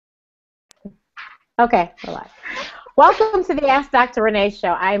Okay, relax. Welcome to the Ask Dr. Renee show.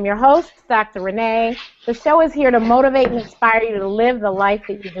 I am your host, Dr. Renee. The show is here to motivate and inspire you to live the life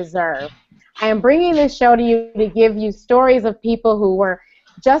that you deserve. I am bringing this show to you to give you stories of people who were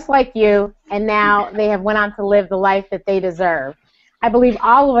just like you, and now they have went on to live the life that they deserve. I believe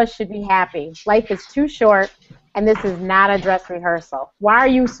all of us should be happy. Life is too short, and this is not a dress rehearsal. Why are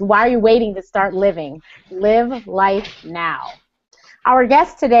you waiting to start living? Live life now. Our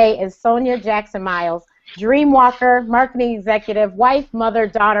guest today is Sonia Jackson Myles, dream walker, marketing executive, wife, mother,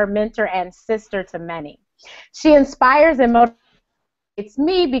 daughter, mentor, and sister to many. She inspires and motivates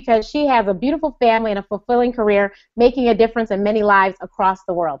me because she has a beautiful family and a fulfilling career, making a difference in many lives across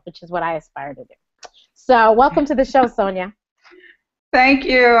the world, which is what I aspire to do. So welcome to the show, Sonia. Thank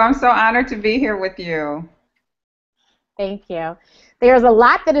you. I'm so honored to be here with you. Thank you. There's a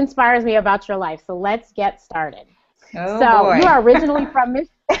lot that inspires me about your life, so let's get started. Oh, so boy. You are originally from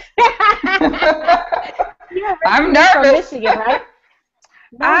Michigan. I'm nervous. From Michigan, right?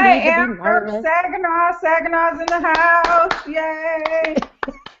 No, I am from Saginaw. Saginaw's in the house. Yay!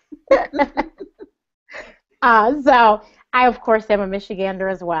 So I, of course, am a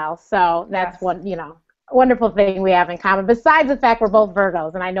Michigander as well. So that's one, wonderful thing we have in common. Besides the fact we're both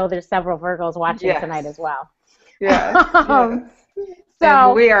Virgos, and I know there's several Virgos watching tonight as well. Yes. So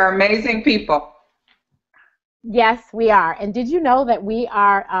and we are amazing people. Yes, we are. And did you know that we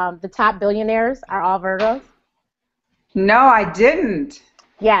are the top billionaires are all Virgos? No, I didn't.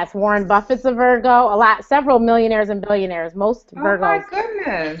 Yes, Warren Buffett's a Virgo. Several millionaires and billionaires. Most Virgos. Oh my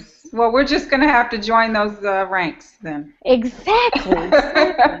goodness. Well, we're just going to have to join those ranks then. Exactly.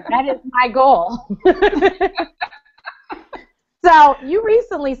 That is my goal. So you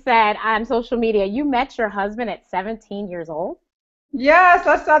recently said on social media you met your husband at 17 years old? Yes,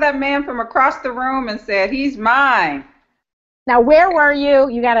 I saw that man from across the room and said, he's mine. Now, where were you?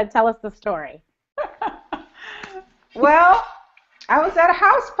 You got to tell us the story. Well, I was at a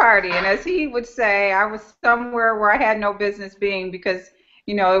house party, and as he would say, I was somewhere where I had no business being because,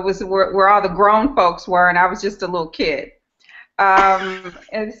 it was where all the grown folks were, and I was just a little kid.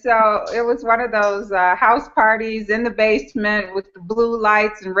 And so it was one of those house parties in the basement with the blue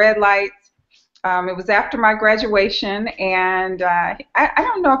lights and red lights. It was after my graduation, and I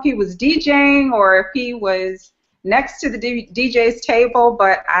don't know if he was DJing or if he was next to the DJ's table,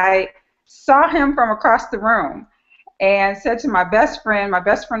 but I saw him from across the room and said to my best friend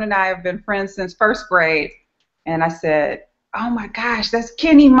and I have been friends since first grade, and I said, oh my gosh, that's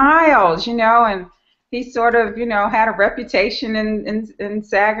Kenny Myles, and he sort of, had a reputation in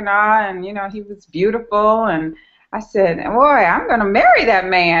Saginaw, and, he was beautiful, and I said, boy, I'm going to marry that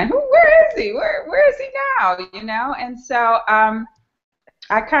man. Where is he? Where is he now? And so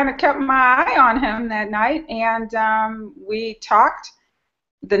I kind of kept my eye on him that night, and we talked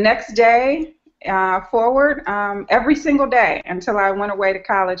the next day forward every single day until I went away to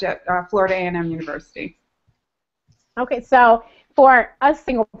college at Florida A&M University. Okay, so for us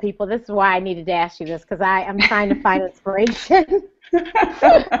single people, this is why I needed to ask you this, because I am trying to find inspiration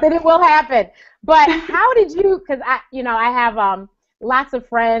that it will happen. But how did you, because I have lots of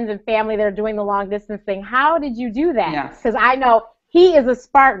friends and family that are doing the long distance thing. How did you do that? Because I know he is a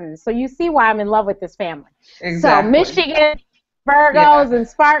Spartan, so you see why I'm in love with this family. Exactly. So Michigan, Virgos, and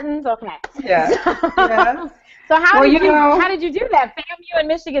Spartans, okay. Yeah. So how did you do that? FAMU and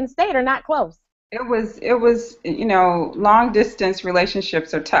Michigan State are not close. It was, long distance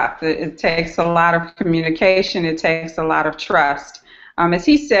relationships are tough. It takes a lot of communication. It takes a lot of trust. As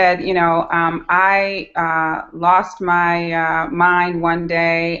he said, I lost my mind one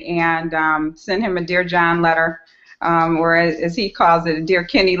day and sent him a Dear John letter, or as he calls it, a Dear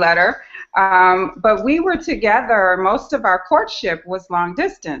Kenny letter. But we were together. Most of our courtship was long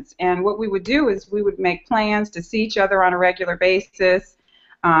distance. And what we would do is we would make plans to see each other on a regular basis.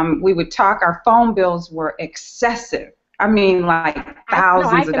 We would talk. Our phone bills were excessive. I mean, like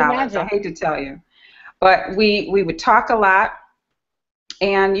thousands of dollars. I hate to tell you. But we would talk a lot.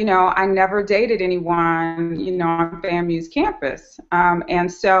 And, I never dated anyone, on FAMU's campus.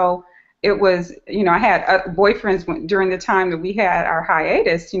 And so it was, I had boyfriends during the time that we had our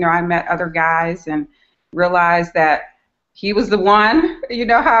hiatus. I met other guys and realized that he was the one. You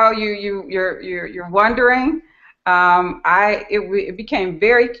know how you're wondering. It became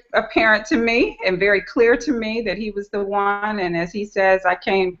very apparent to me and very clear to me that he was the one. And as he says, I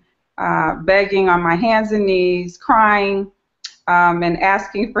came begging on my hands and knees, crying, and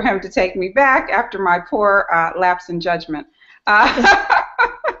asking for him to take me back after my poor lapse in judgment.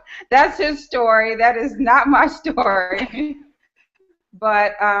 That's his story. That is not my story.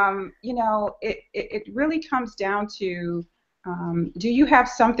 But, it really comes down to do you have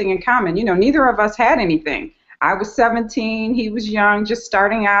something in common? You know, neither of us had anything. I was 17, he was young, just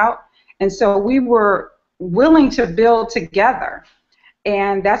starting out, and so we were willing to build together.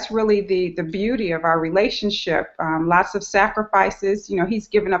 And that's really the beauty of our relationship. Lots of sacrifices. You know, he's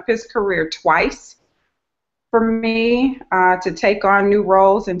given up his career twice for me to take on new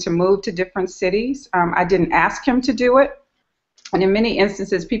roles and to move to different cities. I didn't ask him to do it. And in many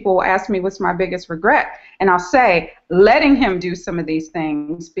instances, people will ask me what's my biggest regret. And I'll say, letting him do some of these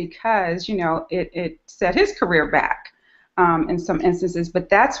things because, you know, it set his career back in some instances. But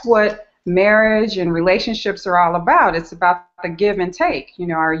that's what marriage and relationships are all about. It's about the give and take. You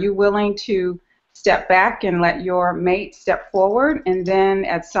know, are you willing to step back and let your mate step forward? And then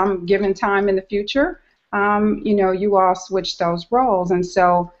at some given time in the future, you know, you all switch those roles. And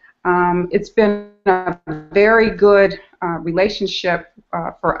so it's been a very good relationship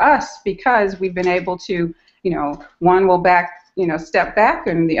for us because we've been able to, you know, one will step back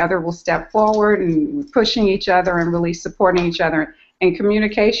and the other will step forward, and we're pushing each other and really supporting each other. And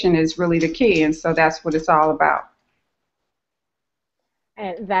communication is really the key, and so that's what it's all about.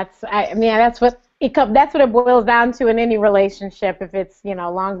 And that's what it boils down to in any relationship, if it's, you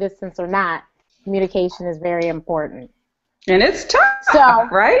know, long distance or not. Communication is very important. And it's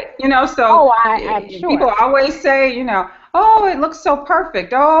tough, right? You know, so I'm sure. People always say, you know, oh, it looks so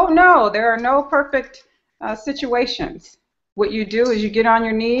perfect. Oh, no, there are no perfect situations. What you do is you get on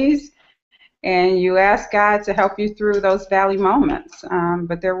your knees and you ask God to help you through those valley moments.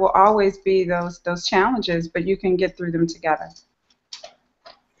 But there will always be those challenges, but you can get through them together.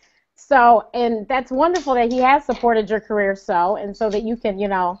 So, and that's wonderful that he has supported your career and so that you can, you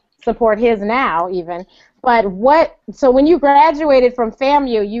know, support his now even. But so when you graduated from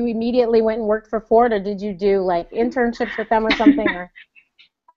FAMU, you immediately went and worked for Ford, or did you do like internships with them or something? Or?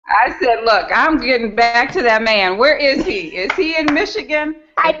 I said, look, I'm getting back to that man. Where is he? Is he in Michigan?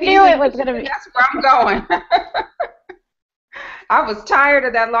 I knew it was going to be. That's where I'm going. I was tired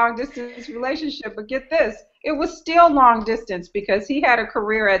of that long distance relationship, but get this, it was still long distance because he had a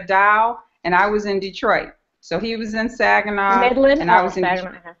career at Dow and I was in Detroit. So he was in Saginaw Midland? And I was in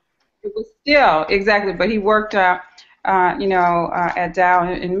Detroit. It was still, exactly, but he worked, at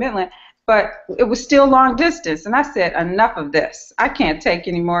Dow in Midland. But it was still long distance, and I said, enough of this. I can't take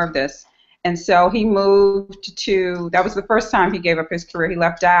any more of this. And so he moved to, that was the first time he gave up his career. He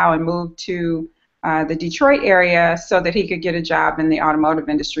left Dow and moved to the Detroit area so that he could get a job in the automotive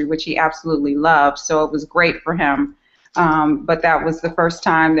industry, which he absolutely loved. So it was great for him. But that was the first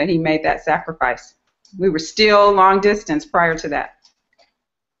time that he made that sacrifice. We were still long distance prior to that.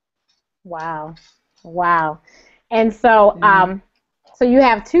 Wow. Wow. And so, so you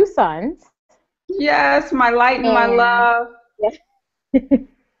have two sons. Yes, my light and my love.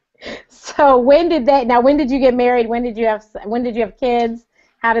 So when did you get married? When did you have kids?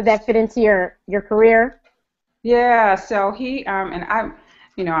 How did that fit into your career? Yeah, so he and I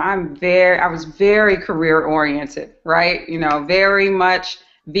was very career oriented, right? You know, very much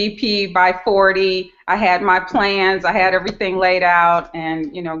VP by 40. I had my plans, I had everything laid out,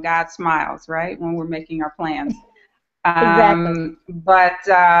 and you know, God smiles, right, when we're making our plans. Exactly. But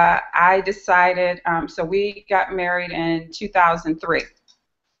I decided, so we got married in 2003.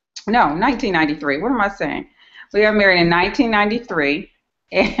 No, 1993. What am I saying? We got married in 1993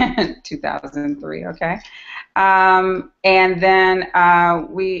 and 2003, okay? And then I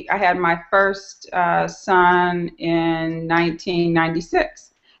had my first son in 1996.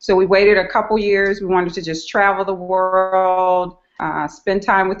 So we waited a couple years. We wanted to just travel the world, spend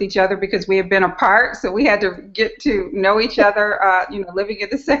time with each other because we had been apart. So we had to get to know each other, living in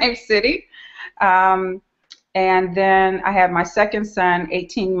the same city. And then I had my second son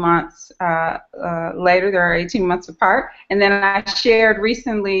 18 months later. They're 18 months apart. And then I shared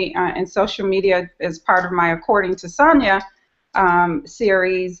recently in social media as part of my According to Sonia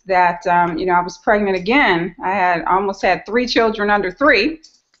series that, I was pregnant again. I had almost had 3 children under 3.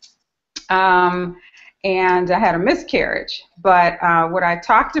 And I had a miscarriage. But what I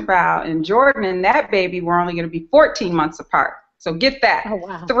talked about, and Jordan and that baby were only going to be 14 months apart. So get that. Oh,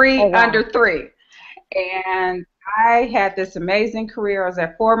 wow. 3 under 3. And I had this amazing career. I was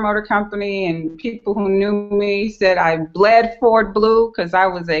at Ford Motor Company, and people who knew me said I bled Ford blue because I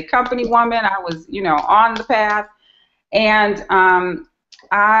was a company woman. I was, on the path. And I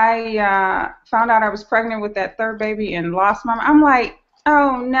found out I was pregnant with that third baby and lost my mind. I'm like,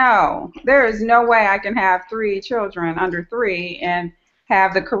 oh, no, there is no way I can have 3 children under 3 and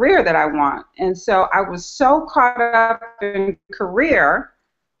have the career that I want. And so I was so caught up in career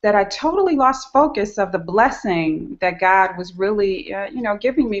that I totally lost focus of the blessing that God was really,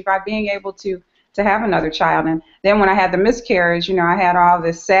 giving me by being able to to have another child. And then when I had the miscarriage, you know, I had all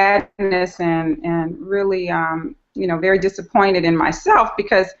this sadness and really, you know, very disappointed in myself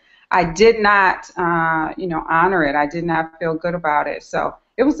because I did not, you know, honor it. I did not feel good about it. So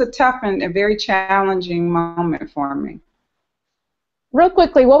it was a tough and a very challenging moment for me. Real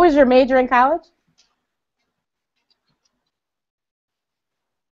quickly, what was your major in college?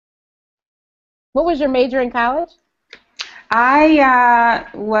 What was your major in college? I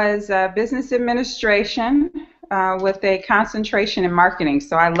was business administration with a concentration in marketing.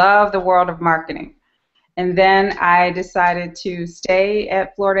 So I love the world of marketing. And then I decided to stay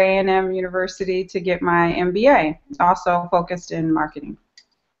at Florida A&M University to get my MBA, also focused in marketing.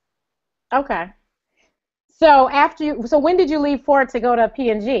 Okay. So so when did you leave Ford to go to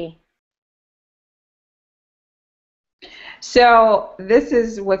P&G? So this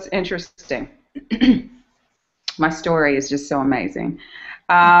is what's interesting. My story is just so amazing.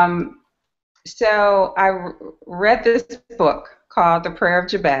 So I read this book called The Prayer of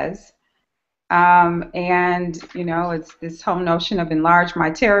Jabez. And, you know, it's this whole notion of enlarge my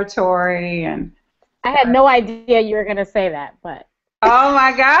territory. And I had no idea you were going to say that, but. Oh,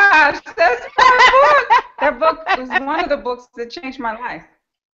 my gosh. That's my book. That book was one of the books that changed my life.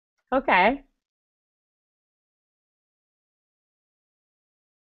 Okay.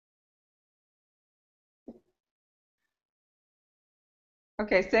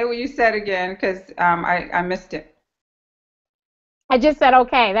 Okay, say what you said again, because I missed it. I just said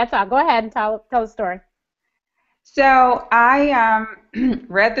okay. That's all. Go ahead and tell the story. So I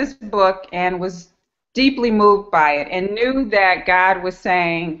read this book and was deeply moved by it and knew that God was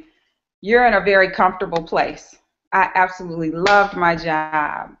saying, you're in a very comfortable place. I absolutely loved my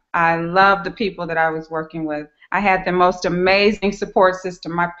job. I loved the people that I was working with. I had the most amazing support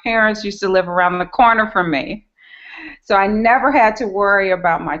system. My parents used to live around the corner from me. So I never had to worry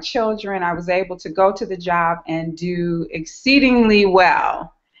about my children. I was able to go to the job and do exceedingly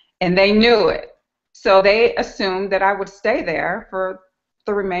well, and they knew it. So they assumed that I would stay there for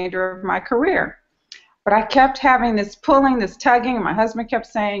the remainder of my career. But I kept having this pulling, this tugging, and my husband kept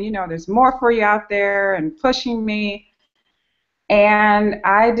saying, you know, there's more for you out there, and pushing me. And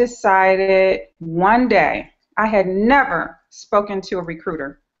I decided one day, I had never spoken to a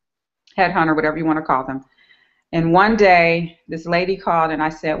recruiter, headhunter, whatever you want to call them. And one day, this lady called, and I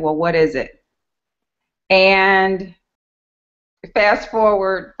said, well, what is it? And fast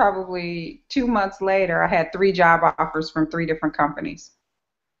forward probably 2 months later, I had 3 job offers from 3 different companies.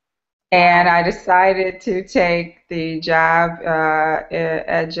 And I decided to take the job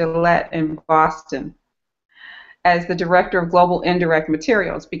at Gillette in Boston as the director of global indirect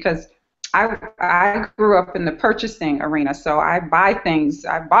materials, because I grew up in the purchasing arena, so I bought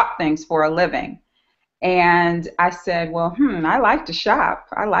things for a living. And I said, well, I like to shop.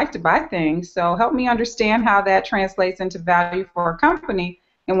 I like to buy things. So help me understand how that translates into value for a company.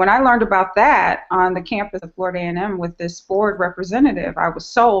 And when I learned about that on the campus of Florida A&M with this Ford representative, I was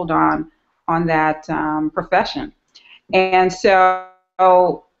sold on that profession. And so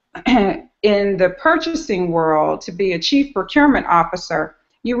in the purchasing world, to be a chief procurement officer,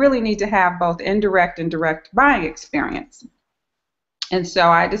 you really need to have both indirect and direct buying experience. And so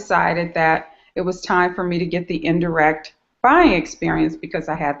I decided that it was time for me to get the indirect buying experience because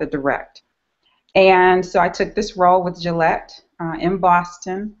I had the direct. And so I took this role with Gillette in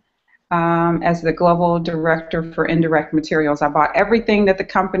Boston as the global director for indirect materials. I bought everything that the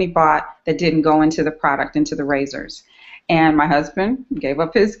company bought that didn't go into the product, into the razors. And my husband gave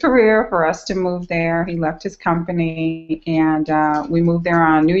up his career for us to move there. He left his company, and we moved there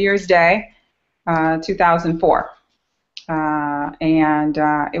on New Year's Day, 2004. And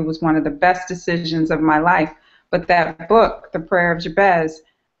it was one of the best decisions of my life. But that book, The Prayer of Jabez,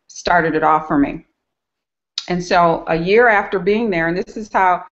 started it off for me. And so a year after being there, and this is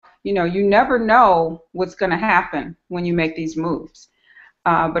how, you know, you never know what's going to happen when you make these moves.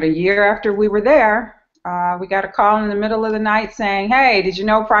 But a year after we were there, we got a call in the middle of the night saying, hey, did you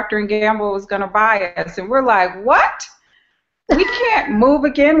know Procter & Gamble was going to buy us? And we're like, what? We can't move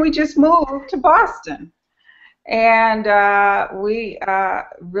again. We just moved to Boston. And we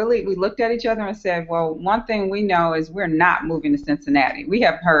looked at each other and said, well, one thing we know is we're not moving to Cincinnati. We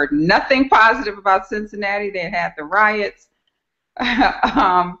have heard nothing positive about Cincinnati. They had the riots.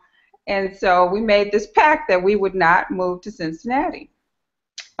 And so we made this pact that we would not move to Cincinnati.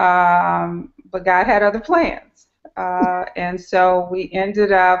 But God had other plans. And so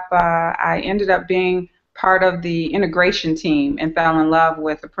I ended up being part of the integration team and fell in love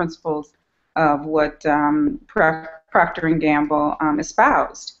with the principles of what Procter & Gamble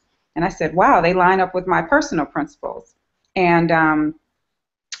espoused. And I said, wow, they line up with my personal principles. And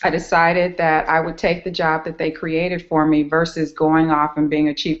I decided that I would take the job that they created for me versus going off and being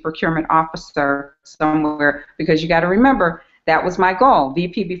a chief procurement officer somewhere, because you got to remember that was my goal,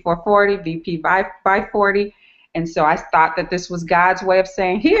 VP before 40, VP by 40. And so I thought that this was God's way of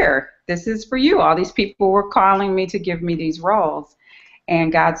saying, here, this is for you. All these people were calling me to give me these roles.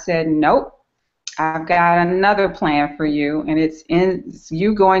 And God said, nope, I've got another plan for you, and it's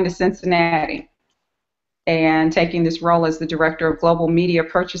you going to Cincinnati and taking this role as the director of global media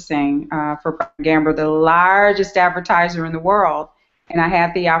purchasing for Procter & Gamble, the largest advertiser in the world. And I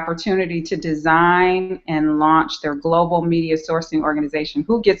had the opportunity to design and launch their global media sourcing organization.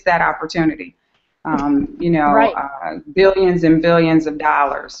 Who gets that opportunity? Right. Billions and billions of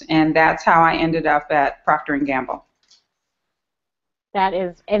dollars. And that's how I ended up at Procter & Gamble. That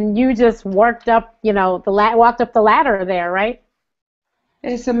is, and you just worked up, walked up the ladder there, right?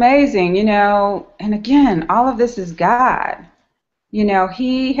 It's amazing, and again, all of this is God.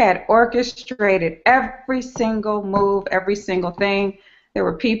 He had orchestrated every single move, every single thing. There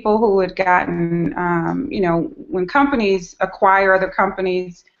were people who had gotten, when companies acquire other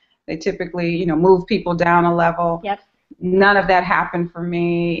companies, they typically, move people down a level. Yep. None of that happened for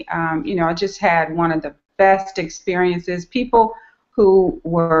me. I just had one of the best experiences. People who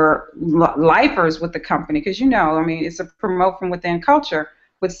were lifers with the company, because it's a promote from within culture,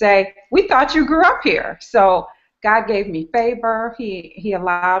 would say, we thought you grew up here. So God gave me favor. He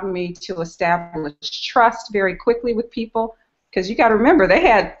allowed me to establish trust very quickly with people, because you got to remember, they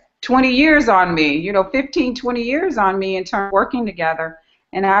had 20 years on me, 15, 20 years on me in terms of working together.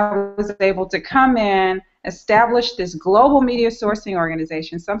 And I was able to come in, establish this global media sourcing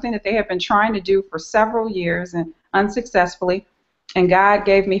organization, something that they have been trying to do for several years and unsuccessfully. And God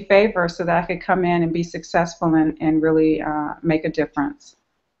gave me favor so that I could come in and be successful and really make a difference.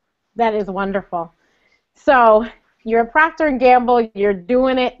 That is wonderful. So you're at Procter & Gamble. You're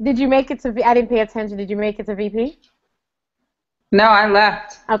doing it. Did you make it to I didn't pay attention. Did you make it to VP? No, I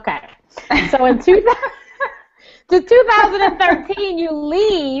left. Okay. So in 2013, you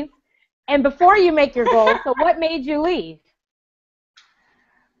leave, and before you make your goal, so what made you leave?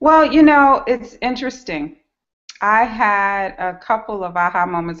 Well, it's interesting. I had a couple of aha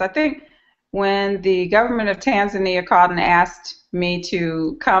moments. I think when the government of Tanzania called and asked me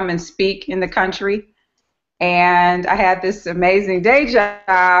to come and speak in the country, and I had this amazing day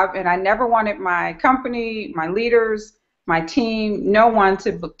job, and I never wanted my company, my leaders, my team, no one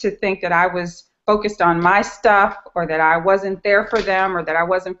to think that I was focused on my stuff, or that I wasn't there for them, or that I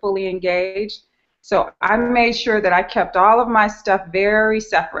wasn't fully engaged. So I made sure that I kept all of my stuff very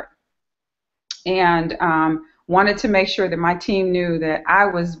separate, and wanted to make sure that my team knew that I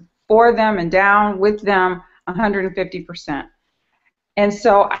was for them and down with them 150%. And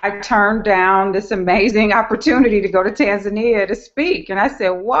so I turned down this amazing opportunity to go to Tanzania to speak. And I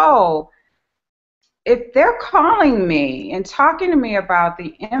said, whoa, if they're calling me and talking to me about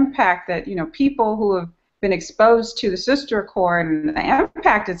the impact that, people who have been exposed to the Sister Accord and the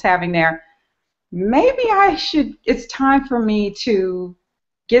impact it's having there, maybe it's time for me to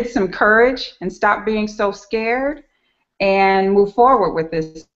get some courage and stop being so scared and move forward with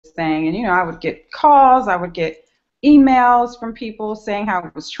this thing. And, I would get calls, I would get emails from people saying how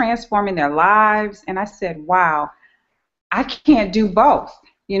it was transforming their lives. And I said, wow, I can't do both.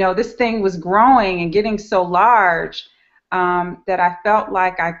 This thing was growing and getting so large that I felt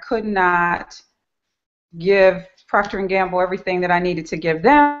like I could not give Procter & Gamble everything that I needed to give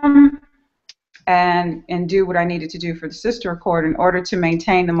them, and do what I needed to do for the Sister Accord in order to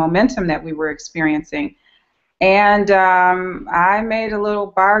maintain the momentum that we were experiencing. And I made a little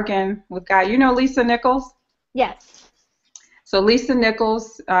bargain with God. Lisa Nichols? Yes. So Lisa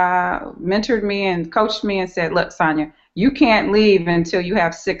Nichols mentored me and coached me and said, look, Sonia, you can't leave until you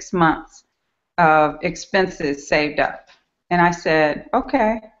have 6 months of expenses saved up. And I said,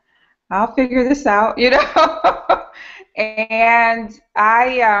 okay, I'll figure this out, And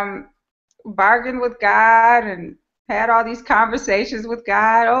I bargained with God and had all these conversations with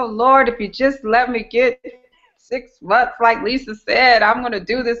God. Oh, Lord, if you just let me get 6 months, like Lisa said, I'm going to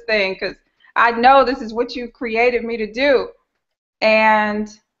do this thing, because I know this is what you created me to do. And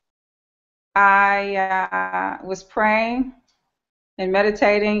I was praying and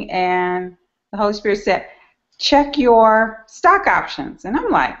meditating, and the Holy Spirit said, check your stock options. And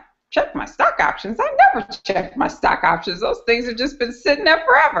I'm like, check my stock options? I never checked my stock options. Those things have just been sitting there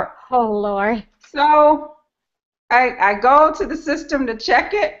forever. Oh, Lord. So I go to the system to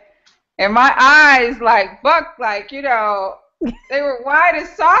check it, and my eyes bucked, they were wide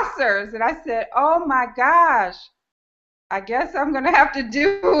as saucers. And I said, oh my gosh, I guess I'm going to have to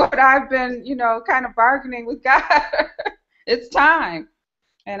do what I've been, kind of bargaining with God. It's time.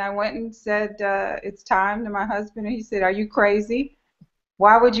 And I went and said, it's time, to my husband, and he said, are you crazy?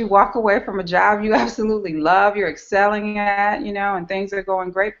 Why would you walk away from a job you absolutely love, you're excelling at, and things are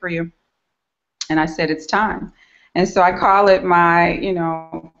going great for you? And I said, it's time. And so I call it my,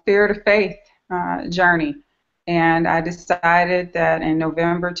 fear to faith journey. And I decided that in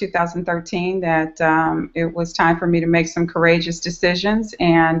November 2013 that it was time for me to make some courageous decisions.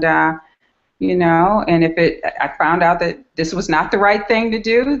 And, and if I found out that this was not the right thing to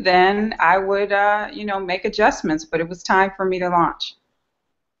do, then I would, make adjustments. But it was time for me to launch.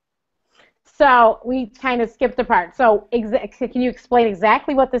 So we kind of skipped a part. So can you explain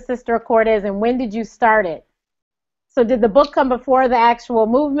exactly what the Sister Accord is and when did you start it? So did the book come before the actual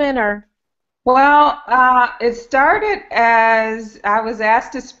movement, or? Well, it started as I was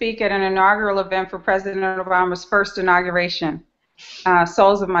asked to speak at an inaugural event for President Obama's first inauguration,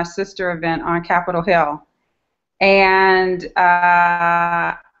 Souls of My Sister event on Capitol Hill. And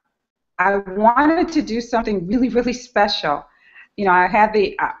I wanted to do something really, really special. I had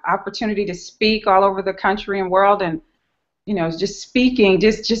the opportunity to speak all over the country and world, and just speaking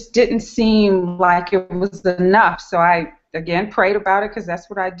just didn't seem like it was enough. So I, again, prayed about it because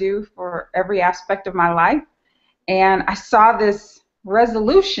that's what I do for every aspect of my life. And I saw this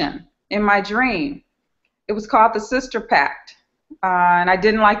resolution in my dream. It was called the Sister Pact. And I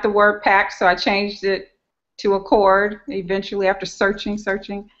didn't like the word pact, so I changed it to accord eventually after searching.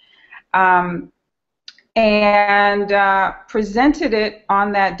 And presented it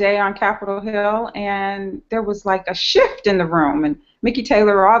on that day on Capitol Hill, and there was like a shift in the room. And Mickey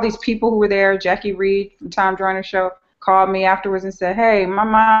Taylor, all these people who were there, Jackie Reed from Tom Joyner's show, called me afterwards and said, hey, my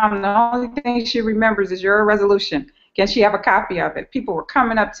mom, the only thing she remembers is your resolution. Can she have a copy of it? People were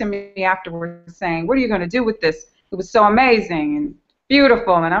coming up to me afterwards saying, what are you going to do with this? It was so amazing and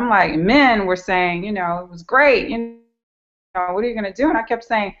beautiful. And I'm like, men were saying, it was great. What are you going to do? And I kept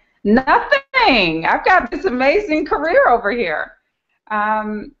saying, nothing. I've got this amazing career over here.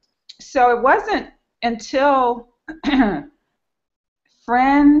 So it wasn't until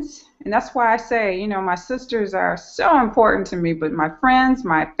friends, and that's why I say, my sisters are so important to me, but my friends,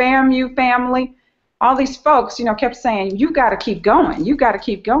 my FAMU family, all these folks, kept saying, you got to keep going. You got to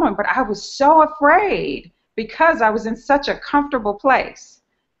keep going. But I was so afraid because I was in such a comfortable place.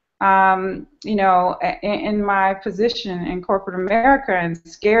 In my position in corporate America, and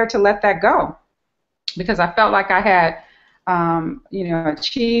scared to let that go because I felt like I had,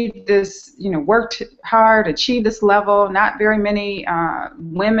 achieved this, worked hard, achieved this level. Not very many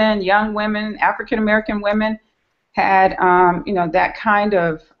women, young women, African American women had, that kind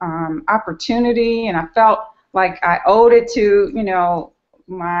of opportunity, and I felt like I owed it to,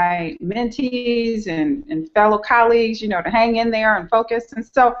 my mentees and fellow colleagues, to hang in there and focus. And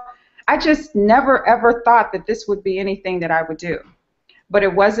so I just never, ever thought that this would be anything that I would do. But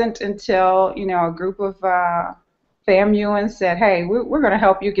it wasn't until, a group of FAMUans said, hey, we're going to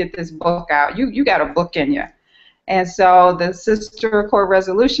help you get this book out. You got a book in you. And so the Sister Accord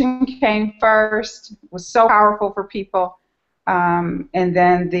resolution came first, was so powerful for people. And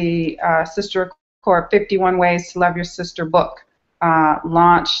then the Sister Accord 51 Ways to Love Your Sister book.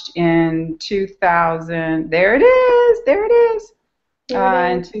 Launched in 2000. There it is.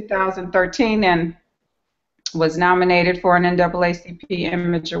 In 2013, and was nominated for an NAACP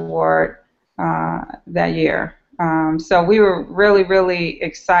Image Award that year. So we were really, really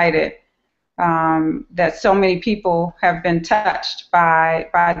excited that so many people have been touched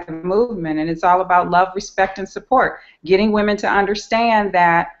by the movement, and it's all about love, respect, and support. Getting women to understand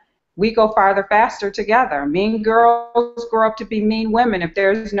that we go farther faster together. Mean girls grow up to be mean women if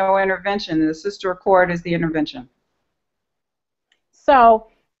there's no intervention. The Sister Accord is the intervention. So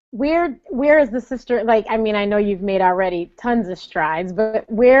where is the Sister, I know you've made already tons of strides, but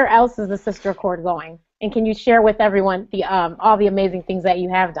where else is the Sister Accord going? And can you share with everyone all the amazing things that you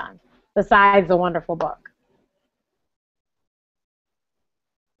have done besides the wonderful book?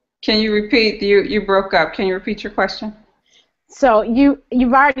 Can you repeat? You broke up. Can you repeat your question? So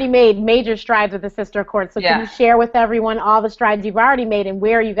you've already made major strides with the Sister Accord. So Can you share with everyone all the strides you've already made, and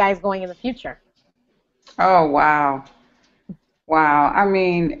where are you guys going in the future? Oh, wow. Wow. I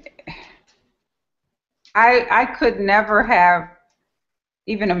mean, I could never have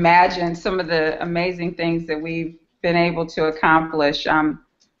even imagined some of the amazing things that we've been able to accomplish. I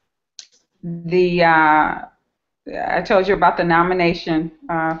told you about the nomination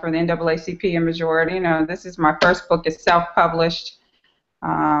for the NAACP Image Award. This is my first book. It's self-published.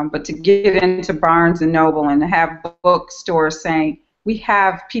 But to get into Barnes & Noble and to have bookstores saying, we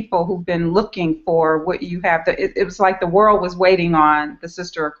have people who've been looking for what you have. It was like the world was waiting on the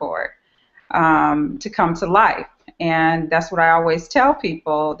Sister Accord to come to life. And that's what I always tell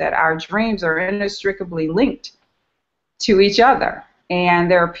people, that our dreams are inextricably linked to each other. And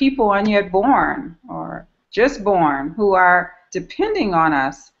there are people unyet born or just born who are depending on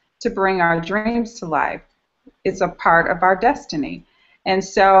us to bring our dreams to life. It's a part of our destiny. And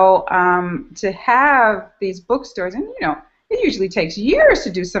so to have these bookstores, and it usually takes years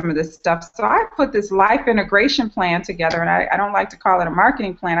to do some of this stuff. So I put this life integration plan together, and I don't like to call it a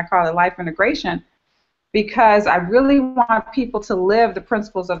marketing plan. I call it life integration, because I really want people to live the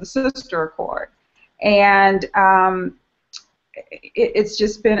principles of the Sister Accord. And it's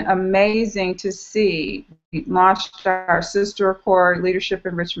just been amazing to see. We launched our Sister Accord Leadership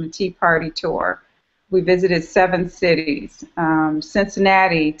Enrichment Tea Party Tour. We visited 7 cities.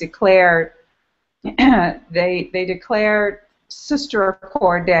 Cincinnati declared, they declared Sister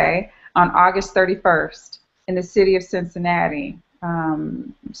Accord Day on August 31st in the city of Cincinnati.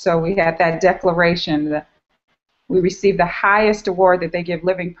 So we had that declaration. We received the highest award that they give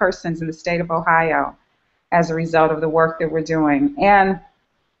living persons in the state of Ohio as a result of the work that we're doing. And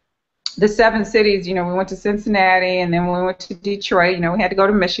the 7 cities, we went to Cincinnati, and then we went to Detroit. We had to go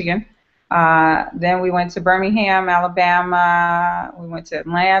to Michigan. Then we went to Birmingham, Alabama. We went to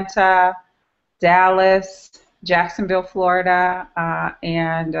Atlanta, Dallas, Jacksonville, Florida,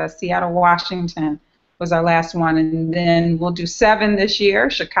 and Seattle, Washington was our last one. And then we'll do 7 this year: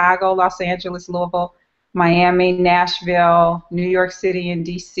 Chicago, Los Angeles, Louisville, Miami, Nashville, New York City, and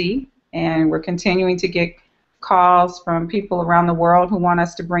D.C. And we're continuing to get calls from people around the world who want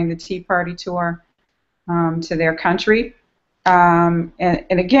us to bring the Tea Party Tour to their country. And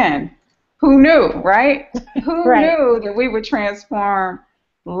again, who knew, right? Who Right. knew that we would transform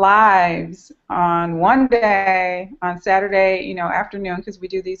lives on one day, on Saturday, afternoon, because we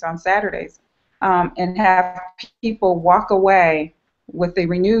do these on Saturdays, and have people walk away with a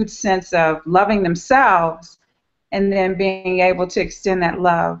renewed sense of loving themselves, and then being able to extend that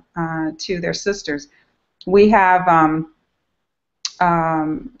love to their sisters. We have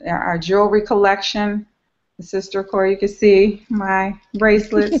our jewelry collection, the Sister Accord. You can see my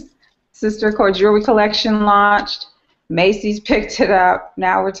bracelets. Sister Accord jewelry collection launched. Macy's picked it up.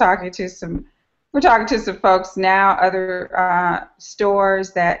 Now we're talking to some folks now, other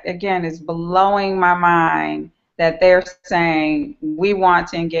stores, that again is blowing my mind, that they're saying, we want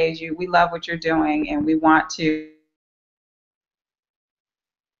to engage you, we love what you're doing, and we want to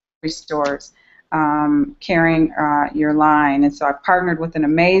stores carrying your line. And so I partnered with an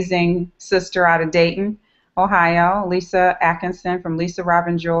amazing sister out of Dayton, Ohio, Lisa Atkinson from Lisa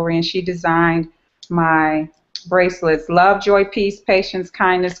Robin Jewelry, and she designed my bracelets. Love, joy, peace, patience,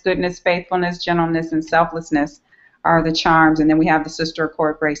 kindness, goodness, faithfulness, gentleness, and selflessness are the charms. And then we have the Sister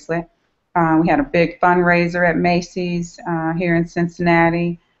Accord bracelet. We had a big fundraiser at Macy's here in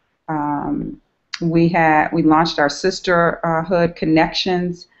Cincinnati. We launched our Sisterhood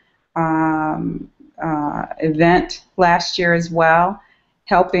Connections event last year as well,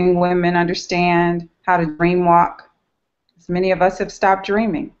 helping women understand how to dream walk. As many of us have stopped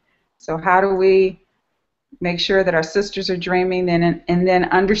dreaming. So how do we make sure that our sisters are dreaming, and then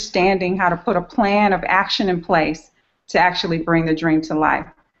understanding how to put a plan of action in place to actually bring the dream to life?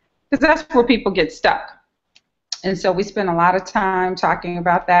 Because that's where people get stuck. And so we spend a lot of time talking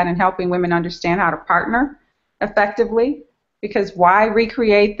about that and helping women understand how to partner effectively. Because why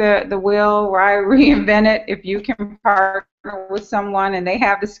recreate the wheel? Why reinvent it if you can partner with someone and they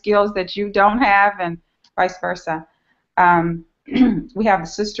have the skills that you don't have, and vice versa? We have the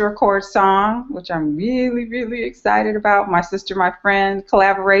Sister Accord song, which I'm really, really excited about. My Sister, My Friend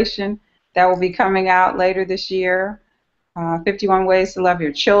collaboration that will be coming out later this year. 51 Ways to Love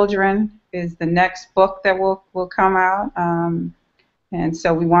Your Children is the next book that will come out. And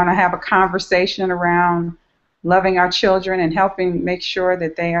so we want to have a conversation around loving our children and helping make sure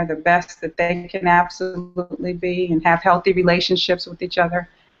that they are the best that they can absolutely be, and have healthy relationships with each other.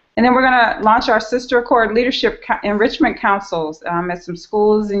 And then we're going to launch our Sister Accord Leadership Enrichment Councils at some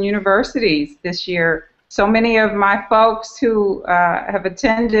schools and universities this year. So many of my folks who have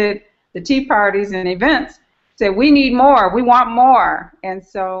attended the tea parties and events said, we need more, we want more. And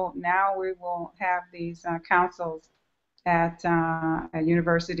so now we will have these councils at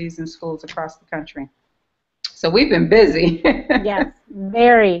universities and schools across the country. So we've been busy. Yes,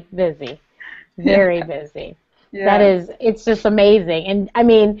 very busy. Very busy. Yeah. It's just amazing. And I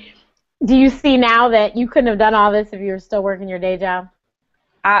mean, do you see now that you couldn't have done all this if you were still working your day job?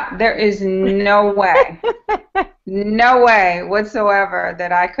 There is no way, no way whatsoever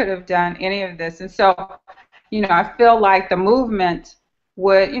that I could have done any of this. And so, I feel like the movement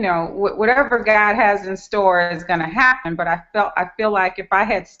would, whatever God has in store is going to happen. But I feel like if I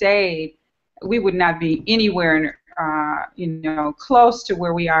had stayed, we would not be anywhere you know, close to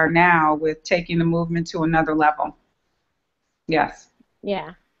where we are now with taking the movement to another level. Yes.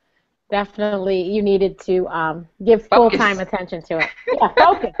 Yeah. Definitely, you needed to give full-time Focus. attention to it. Yeah,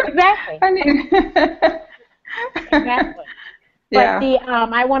 focus. Exactly. I need. Exactly. But Yeah. the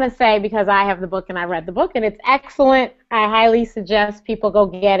I want to say, because I have the book and I read the book and it's excellent. I highly suggest people go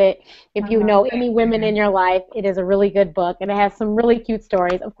get it. If you know Thank any women in you. your life, it is a really good book and it has some really cute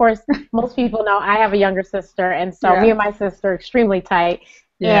stories. Of course, most people know I have a younger sister, and so me and Yes. my sister are extremely tight.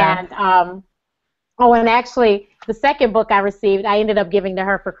 Yes. And oh, and actually, the second book I received, I ended up giving to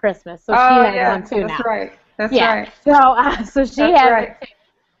her for Christmas, so she Oh, has one yes. too That's now. right. That's Yeah, right. so she That's has right. it too.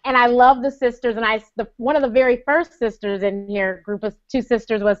 And I love the sisters, and one of the very first sisters in here, group of two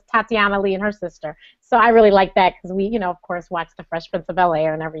sisters, was Tatiana Lee and her sister. So I really like that because we, of course, watched The Fresh Prince of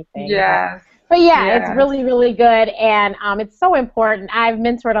Bel-Air and everything. Yes. But yeah, it's Yes. really, really good, and it's so important. I've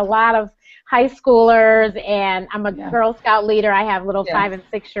mentored a lot of high schoolers, and I'm a Yes. Girl Scout leader. I have little Yes. 5 and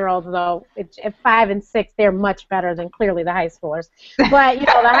 6-year-olds, though. At 5 and 6, they're much better than clearly the high schoolers. But the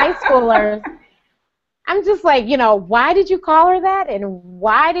high schoolers, I'm just like, why did you call her that? And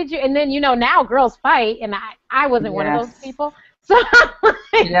why did you? And then, now girls fight, and I wasn't one of those Yes. people. So I'm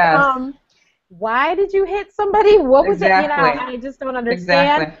like, Yes. why did you hit somebody? What was it? Exactly. I just don't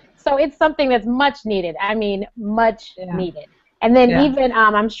understand. Exactly. So it's something that's much needed. I mean, much Yeah. needed. And then Yeah. even,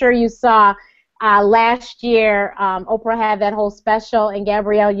 I'm sure you saw last year, Oprah had that whole special, and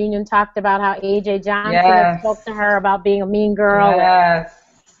Gabrielle Union talked about how A.J. Johnson had Yes. spoke to her about being a mean girl.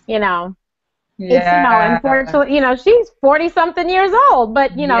 Yes. And, it's, Yes. unfortunately, she's 40-something years old,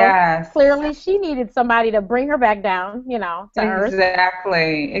 but, Yes. clearly she needed somebody to bring her back down, to earth.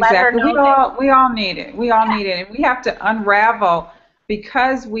 Exactly. Let her Exactly. know We all need it. We all yeah, need it. And we have to unravel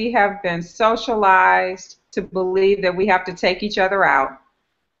because we have been socialized to believe that we have to take each other out.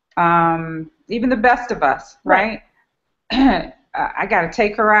 Even the best of us, right? I got to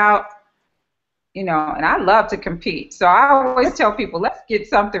take her out. And I love to compete. So I always tell people, let's get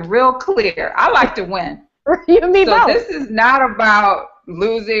something real clear. I like to win. You and me So both. this is not about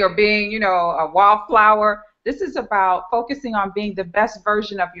losing or being, a wallflower. This is about focusing on being the best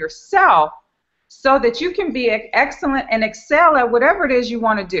version of yourself so that you can be excellent and excel at whatever it is you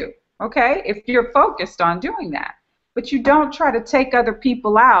want to do, okay? If you're focused on doing that. But you don't try to take other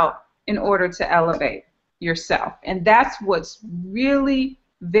people out in order to elevate yourself. And that's what's really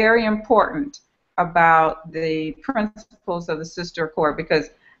very important about the principles of the Sister Accord, because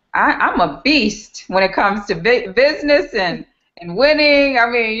I'm a beast when it comes to business and winning. I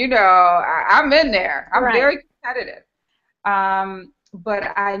mean, I'm in there. I'm very competitive. But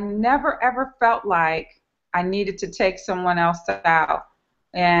I never, ever felt like I needed to take someone else out.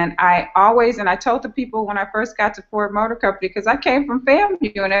 And I told the people when I first got to Ford Motor Company, because I came from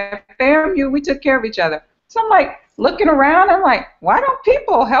FAMU, and at FAMU we took care of each other. So I'm like looking around, I'm like, why don't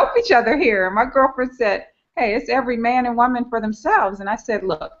people help each other here? And my girlfriend said, hey, it's every man and woman for themselves. And I said,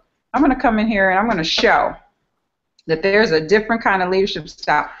 look, I'm going to come in here and I'm going to show that there's a different kind of leadership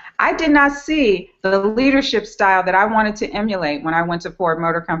style. I did not see the leadership style that I wanted to emulate when I went to Ford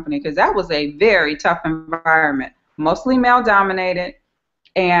Motor Company, because that was a very tough environment, mostly male dominated,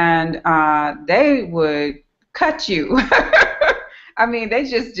 and they would cut you. I mean, they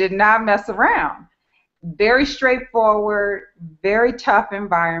just did not mess around. Very straightforward, very tough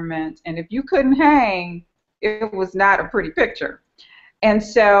environment, and if you couldn't hang, it was not a pretty picture. And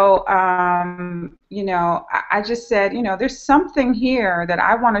so, I just said, there's something here that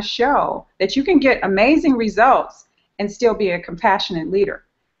I want to show, that you can get amazing results and still be a compassionate leader.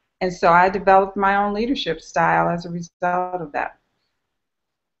 And so I developed my own leadership style as a result of that.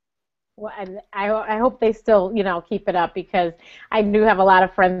 Well, and I hope they still, keep it up, because I do have a lot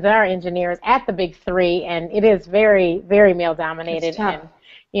of friends that are engineers at the big three, and it is very, very male dominated. It's tough.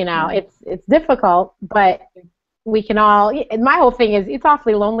 And, it's difficult, but we can all, my whole thing is it's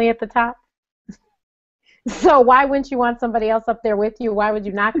awfully lonely at the top. So why wouldn't you want somebody else up there with you? Why would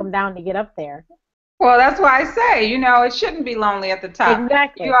you knock them down to get up there? Well, that's why I say, it shouldn't be lonely at the top.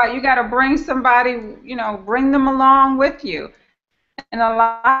 Exactly. You got to bring somebody, bring them along with you. And a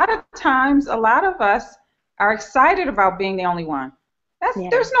lot of times, a lot of us are excited about being the only one.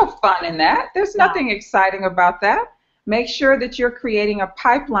 There's no fun in that. There's nothing exciting about that. Make sure that you're creating a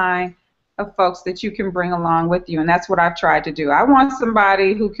pipeline of folks that you can bring along with you, and that's what I've tried to do. I want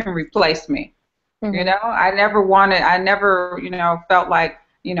somebody who can replace me. Mm-hmm. I never felt like,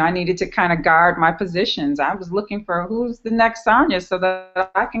 I needed to kind of guard my positions. I was looking for who's the next Sonia so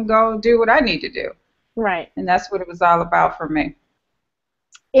that I can go do what I need to do. Right. And that's what it was all about for me.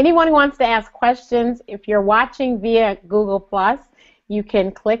 Anyone who wants to ask questions, if you're watching via Google+, you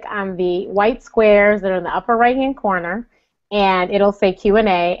can click on the white squares that are in the upper right-hand corner, and it'll say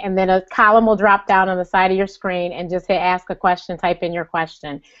Q&A, and then a column will drop down on the side of your screen, and just hit ask a question, type in your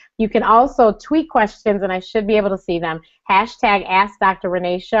question. You can also tweet questions, and I should be able to see them. Hashtag Ask Dr.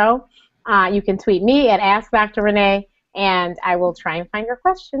 Renee Show. You can tweet me at Ask Dr. Renee, and I will try and find your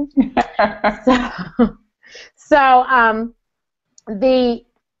question. So the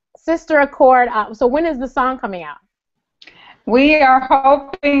Sister Accord, so when is the song coming out? We are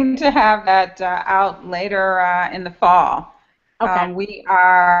hoping to have that out later in the fall. Okay. We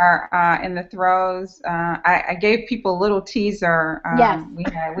are in the throes. I gave people a little teaser. Yes.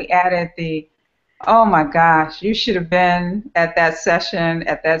 We added the, oh my gosh, you should have been at that session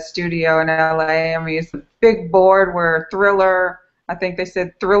at that studio in LA. I mean, it's a big board where Thriller, I think they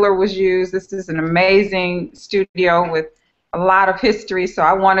said Thriller was used. This is an amazing studio with a lot of history, so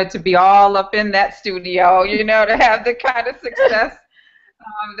I wanted to be all up in that studio, you know, to have the kind of success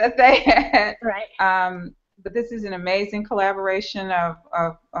that they had. Right. But this is an amazing collaboration of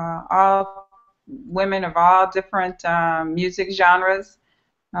all women of all different music genres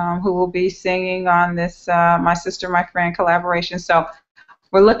who will be singing on this My Sister, My Friend collaboration. So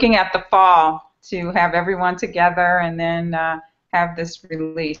we're looking at the fall to have everyone together and then have this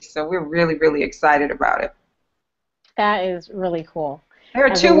release. So we're really, really excited about it. That is really cool. There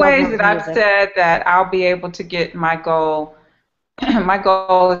are two ways that I've said that I'll be able to get my goal. My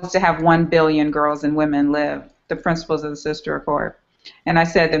goal is to have 1 billion girls and women live the principles of the Sister Accord. And I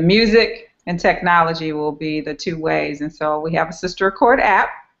said the music and technology will be the 2 ways. And so we have a Sister Accord app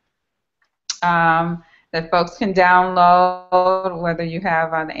that folks can download, whether you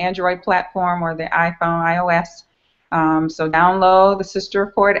have on the Android platform or the iPhone, iOS. So download the Sister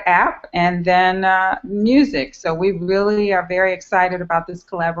Accord app and then music. So we really are very excited about this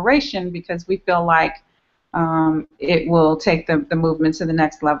collaboration because we feel like it will take the movement to the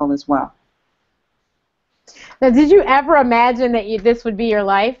next level as well. Now, did you ever imagine that this would be your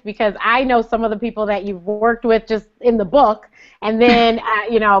life? Because I know some of the people that you've worked with just in the book, and then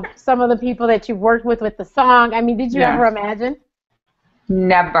you know, some of the people that you've worked with the song. I mean, did you ever imagine?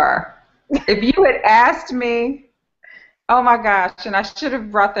 Never. If you had asked me, oh my gosh, and I should have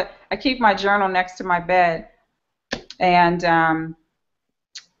brought I keep my journal next to my bed, and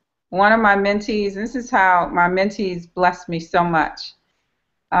one of my mentees, and this is how my mentees blessed me so much.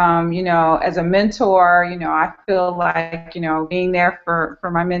 You know, as a mentor, you know, I feel like, you know, being there for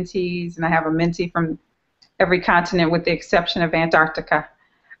my mentees, and I have a mentee from every continent with the exception of Antarctica.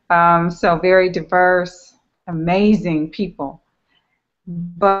 So very diverse, amazing people.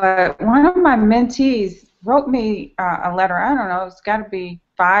 But one of my mentees wrote me a letter, I don't know, it's got to be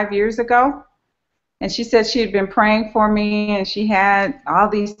 5 years ago. And she said she had been praying for me, and she had all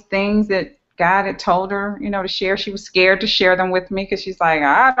these things that God had told her, you know, to share. She was scared to share them with me because she's like,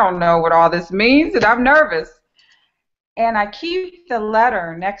 I don't know what all this means, and I'm nervous. And I keep the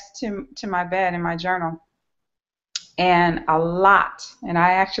letter next to my bed in my journal. And a lot, and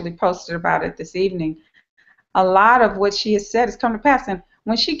I actually posted about it this evening, a lot of what she has said has come to pass. And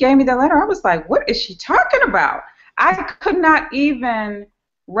when she gave me the letter, I was like, what is she talking about? I could not even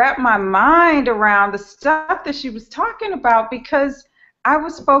wrap my mind around the stuff that she was talking about because I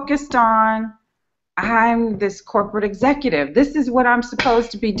was focused on, I'm this corporate executive. This is what I'm supposed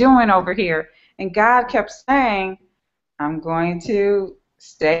to be doing over here. And God kept saying, I'm going to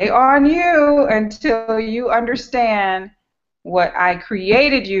stay on you until you understand what I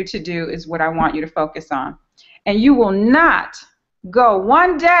created you to do is what I want you to focus on. And you will not go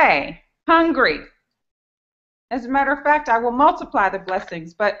one day hungry. As a matter of fact, I will multiply the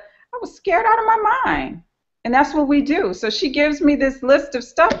blessings. But I was scared out of my mind. And that's what we do. So she gives me this list of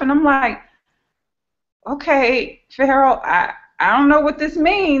stuff, and I'm like, okay, Pharaoh, I don't know what this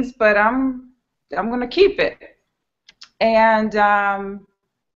means, but I'm going to keep it. And,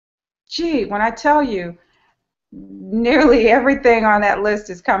 gee, when I tell you, nearly everything on that list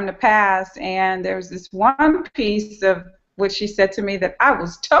has come to pass, and there's this one piece of what she said to me that I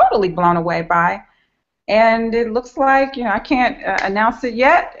was totally blown away by. And it looks like, you know, I can't announce it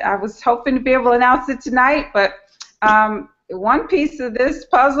yet. I was hoping to be able to announce it tonight, but one piece of this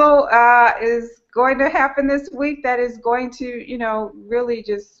puzzle is going to happen this week that is going to, you know, really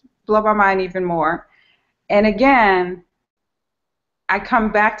just blow my mind even more. And again, I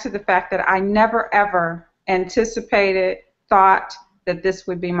come back to the fact that I never, ever anticipated, thought that this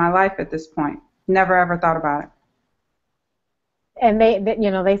would be my life at this point. Never, ever thought about it. And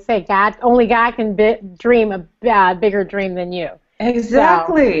they say only God can dream a bigger dream than you.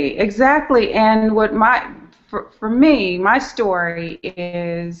 Exactly, so. Exactly. And what for me, my story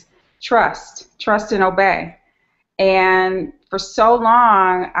is trust and obey. And for so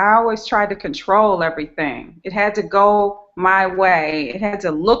long, I always tried to control everything. It had to go my way. It had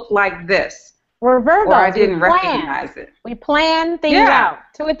to look like this, We're or I Virgos. didn't recognize it. We plan things Yeah, out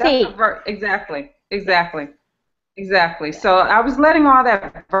to a that's T. exactly. So I was letting all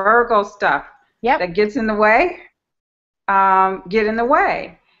that Virgo stuff that gets in the way, get in the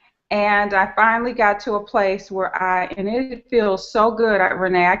way. And I finally got to a place where and it feels so good,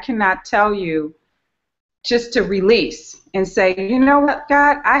 Renee, I cannot tell you, just to release and say, you know what,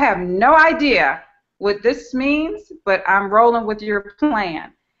 God, I have no idea what this means, but I'm rolling with your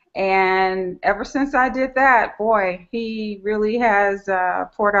plan. And ever since I did that, boy, he really has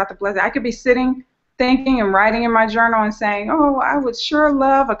poured out the blessing. I could be sitting, thinking and writing in my journal and saying, oh, I would sure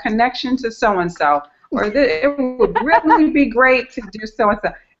love a connection to so-and-so, or it would really be great to do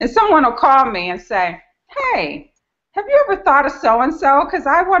so-and-so. And someone will call me and say, hey, have you ever thought of so-and-so? Because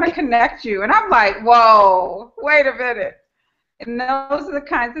I want to connect you. And I'm like, whoa, wait a minute. And those are the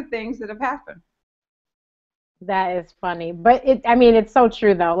kinds of things that have happened. That is funny. But, it's so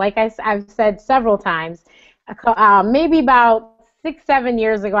true, though. Like I've said several times, maybe about 6-7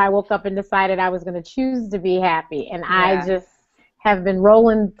 years ago, I woke up and decided I was going to choose to be happy. And I just have been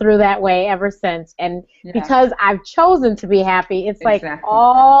rolling through that way ever since. And because I've chosen to be happy, it's like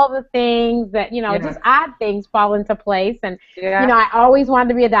all the things that, just odd things fall into place. And, I always wanted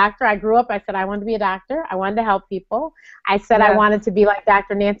to be a doctor. I grew up, I said I wanted to be a doctor. I wanted to help people. I said I wanted to be like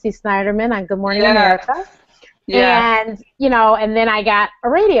Dr. Nancy Snyderman on Good Morning America. And, and then I got a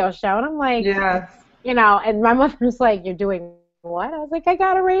radio show. And I'm like, and my mother's like, you're doing what? I was like, I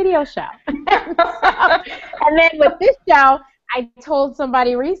got a radio show. And then with this show, I told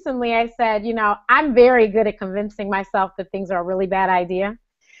somebody recently, I said, I'm very good at convincing myself that things are a really bad idea.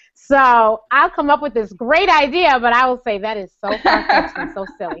 So I'll come up with this great idea, but I will say that is so far-fetched and so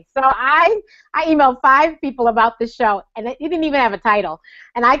silly. So I emailed 5 people about the show, and it didn't even have a title.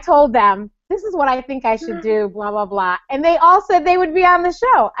 And I told them, this is what I think I should do, blah, blah, blah. And they all said they would be on the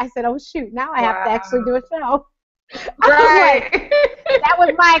show. I said, oh, shoot, now I have to actually do a show. Right. That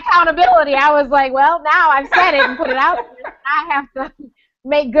was my accountability. I was like, well, now I've said it and put it out there. I have to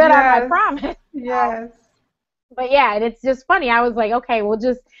make good on my promise. Yes. But yeah, and it's just funny. I was like, okay,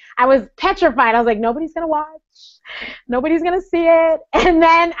 I was petrified. I was like, nobody's going to watch. Nobody's going to see it. And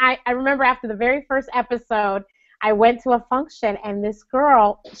then I remember after the very first episode, I went to a function, and this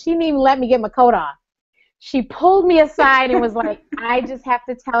girl, she didn't even let me get my coat off. She pulled me aside and was like, I just have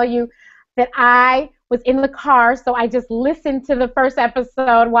to tell you that I was in the car, so I just listened to the first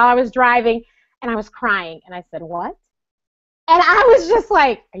episode while I was driving, and I was crying. And I said, what? And I was just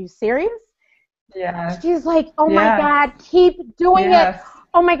like, are you serious? Yeah. She's like, oh my God, keep doing it.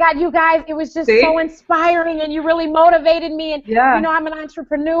 Oh my God, you guys, it was just so inspiring, and you really motivated me. And I'm an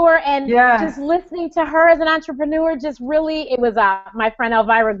entrepreneur, and just listening to her as an entrepreneur, just really, it was my friend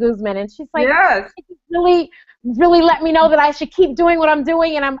Elvira Guzman, and she's like, it really let me know that I should keep doing what I'm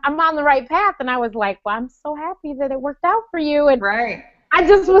doing, and I'm on the right path. And I was like, well, I'm so happy that it worked out for you. And I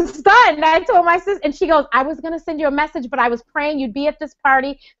just was stunned. I told my sister, and she goes, I was going to send you a message, but I was praying you'd be at this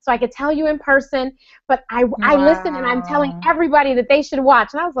party so I could tell you in person. But I listened, and I'm telling everybody that they should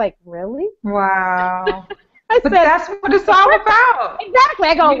watch. And I was like, really? Wow. But that's what it's all about. Exactly.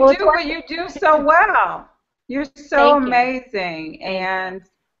 I go, you do what you do so well. You're so amazing. And,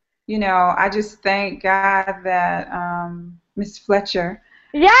 I just thank God that Miss Fletcher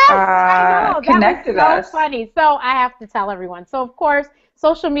I know. Connected that was us. So funny. So I have to tell everyone. So, of course,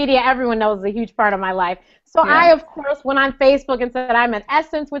 social media, everyone knows, is a huge part of my life. So I, of course, went on Facebook and said I'm at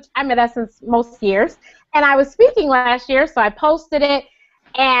Essence, which I'm at Essence most years. And I was speaking last year, so I posted it.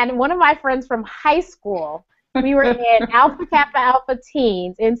 And one of my friends from high school, we were in Alpha Kappa Alpha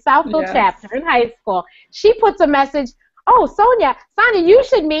Teens in Southfield chapter in high school. She puts a message, oh, Sonia, you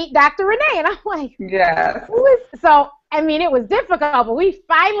should meet Dr. Renee. And I'm like, who is? So, it was difficult, but we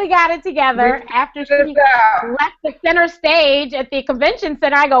finally got it together after she left the center stage at the convention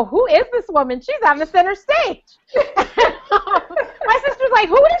center. I go, who is this woman? She's on the center stage. My sister's like,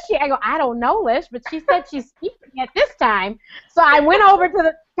 who is she? I go, I don't know, Lish, but she said she's speaking at this time. So I went over to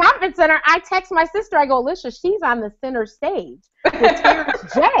the conference center. I text my sister. I go, Lisha, she's on the center stage with Terrence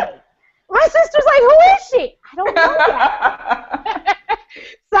J. My sister's like, who is she? I don't know yet.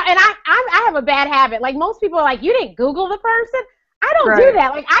 So, and I have a bad habit. Like, most people are like, you didn't Google the person? I don't do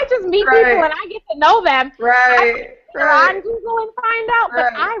that. Like, I just meet people and I get to know them. I on Google and find out,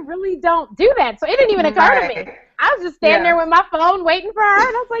 but I really don't do that. So it didn't even occur to me. I was just standing there with my phone waiting for her,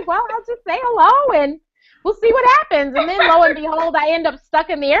 and I was like, well, I'll just say hello and we'll see what happens. And then lo and behold, I end up stuck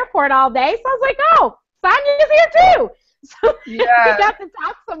in the airport all day. So I was like, oh, Sonia's here too. So we got to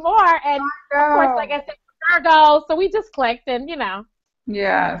talk some more. And of course, like I said, Chicago, so we just clicked, and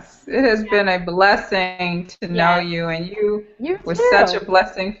Yes, it has been a blessing to know Yes. you, and you You were such too. a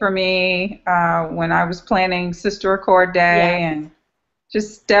blessing for me when I was planning Sister Accord Day Yes. and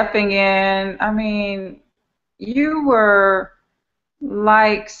just stepping in. I mean, you were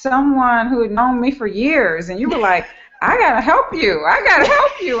like someone who had known me for years, and you were like, I gotta help you, I gotta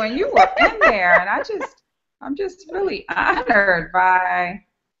help you, and you were in there, and I'm just really honored by,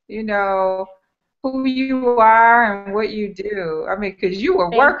 you know, who you are and what you do. I mean, because you were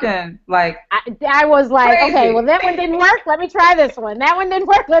Thank you. working like I was like, okay, well, crazy. that one didn't work. Let me try this one. That one didn't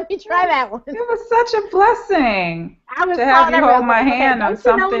work. Let me try that one. It was such a blessing I was to have calling you everyone. I hold was my like, okay, hand on don't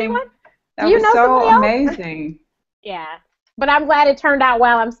you know anyone? something Do that you was know so somebody else? amazing. Yeah. But I'm glad it turned out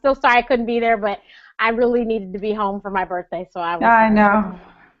well. I'm still sorry I couldn't be there, but I really needed to be home for my birthday, so I was I home. know.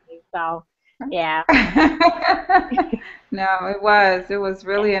 So, yeah. No, it was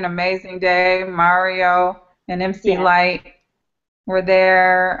really an amazing day. Mario and MC Yes. Light were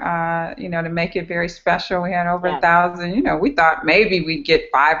there, to make it very special. We had over a Yes. thousand. We thought maybe we'd get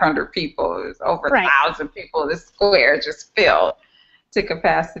 500 people. It was over a Right. thousand people. The square just filled to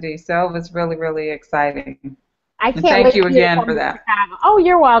capacity. So it was really, really exciting. I And can't thank wait you for you to again come for to that. Chicago. Oh,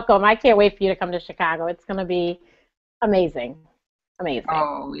 you're welcome. I can't wait for you to come to Chicago. It's going to be amazing. Amazing.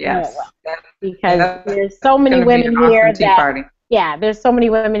 Oh, I know it will. yes. Because That's there's so many going to be an women awesome here tea that, party. yeah, there's so many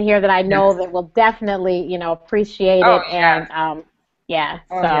women here that I know Yes. that will definitely, appreciate Oh, it. yes. And, yeah,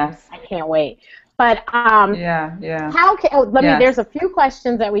 Oh, so yes. I can't wait. But Yeah, yeah. there's Yes. a few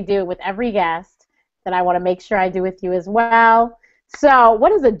questions that we do with every guest that I want to make sure I do with you as well. So,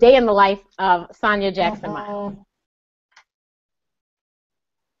 what is a day in the life of Sonia Jackson Myles?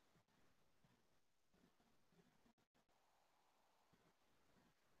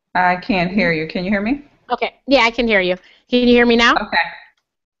 I can't hear you. Can you hear me? Okay, yeah, I can hear you. Can you hear me now? Okay.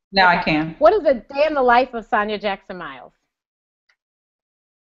 Now I Okay. can. What is a day in the life of Sonia Jackson Myles?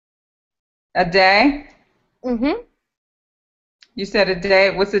 A day? Mm-hmm. You said a day.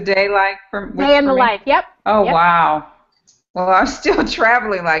 What's a day like Day in for the me? life. Yep. Oh, Yep. wow. Well, I'm still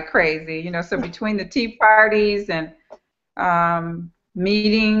traveling like crazy, so between the tea parties and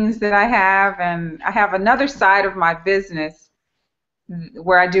meetings that I have, and I have another side of my business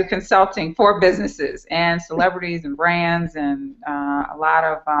where I do consulting for businesses and celebrities and brands and a lot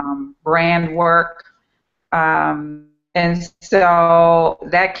of brand work. And so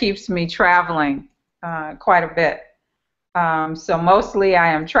that keeps me traveling quite a bit. So mostly I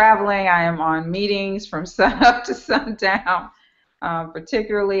am traveling. I am on meetings from sun up to sundown.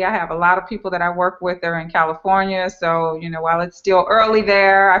 Particularly, I have a lot of people that I work with are in California. So, while it's still early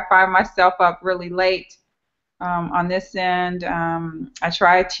there, I find myself up really late on this end. I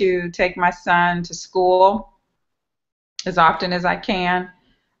try to take my son to school as often as I can,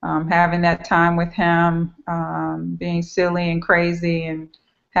 having that time with him, being silly and crazy and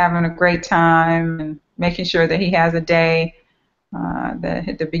having a great time and making sure that he has a day.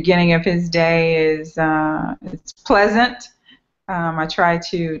 The beginning of his day is it's pleasant. I try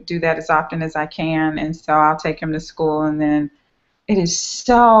to do that as often as I can, and so I'll take him to school, and then it is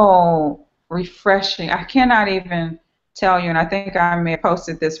so refreshing. I cannot even tell you, and I think I may have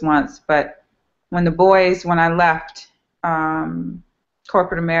posted this once, but when I left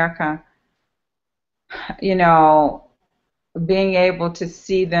corporate America, you know, being able to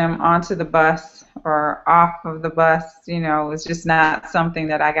see them onto the bus or off of the bus, was just not something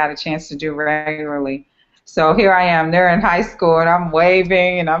that I got a chance to do regularly. So here I am. They're in high school, and I'm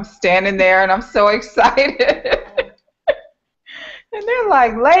waving, and I'm standing there, and I'm so excited. And they're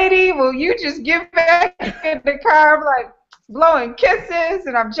like, "Lady, will you just get back in the car?" I'm like blowing kisses,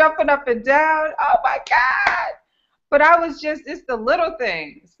 and I'm jumping up and down. Oh my God. But it's the little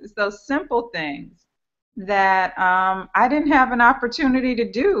things, it's those simple things that I didn't have an opportunity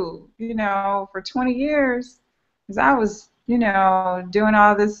to do, for 20 years, because I was, doing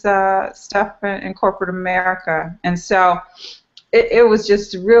all this stuff in corporate America. And so it was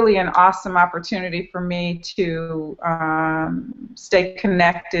just really an awesome opportunity for me to stay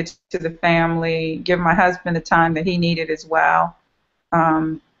connected to the family, give my husband the time that he needed as well.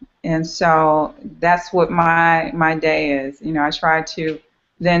 Um, and so that's what my day is. I try to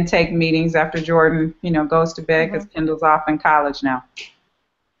then take meetings after Jordan, goes to bed because Kendall's off in college now.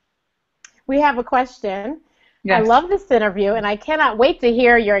 We have a question. I Yes. love this interview, and I cannot wait to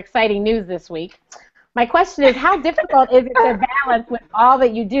hear your exciting news this week. My question is, how difficult is it to balance with all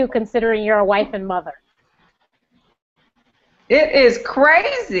that you do, considering you're a wife and mother? It is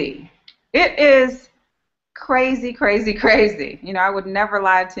crazy. It is crazy, crazy, crazy. I would never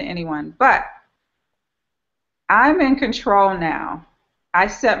lie to anyone, but I'm in control now. I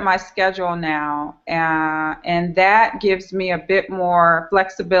set my schedule now, and that gives me a bit more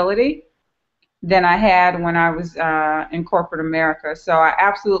flexibility than I had when I was in corporate America. So I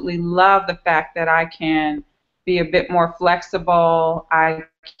absolutely love the fact that I can be a bit more flexible. I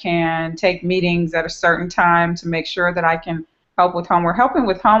can take meetings at a certain time to make sure that I can help with homework, helping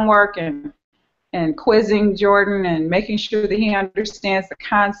with homework and quizzing Jordan and making sure that he understands the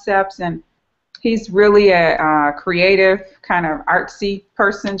concepts. And he's really a creative, kind of artsy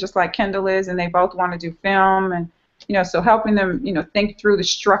person, just like Kendall is, and they both want to do film. And so helping them, think through the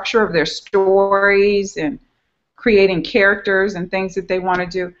structure of their stories and creating characters and things that they want to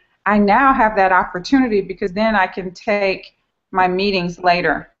do. I now have that opportunity because then I can take my meetings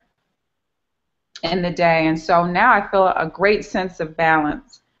later in the day. And so now I feel a great sense of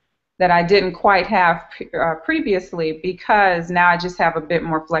balance that I didn't quite have previously, because now I just have a bit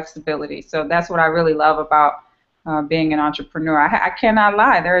more flexibility. So that's what I really love about being an entrepreneur. I cannot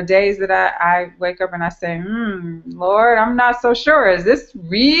lie. There are days that I wake up and I say, Lord, I'm not so sure. Is this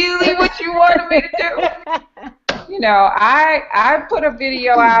really what you wanted me to do? I put a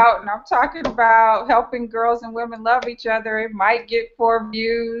video out and I'm talking about helping girls and women love each other. It might get 4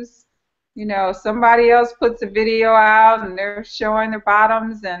 views. Somebody else puts a video out and they're showing their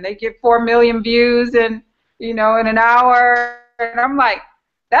bottoms and they get 4 million views in an hour. And I'm like,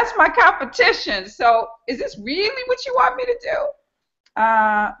 that's my competition. So is this really what you want me to do?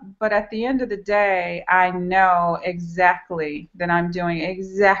 But at the end of the day, I know exactly that I'm doing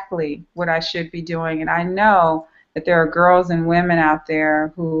exactly what I should be doing. And I know that there are girls and women out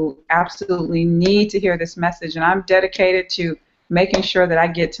there who absolutely need to hear this message. And I'm dedicated to making sure that I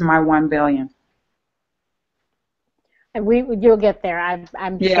get to my 1 billion. And you'll get there. I'm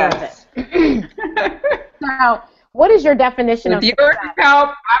yes. sure of it. Now, what is your definition of success? With your help,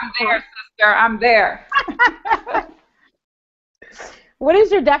 I'm there, sister. I'm there. What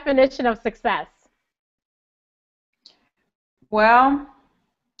is your definition of success? Well,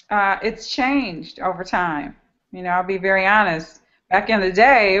 it's changed over time. I'll be very honest. Back in the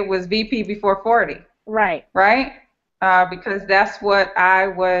day, it was VP before 40. Right. Right? Because that's what I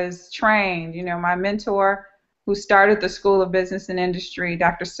was trained. My mentor, who started the School of Business and Industry,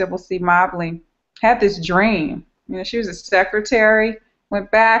 Dr. Sybil C. Mobley, had this dream. She was a secretary,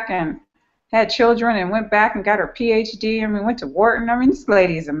 went back and had children, and went back and got her PhD. Went to Wharton. This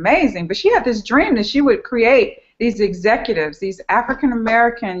lady is amazing. But she had this dream that she would create these executives, these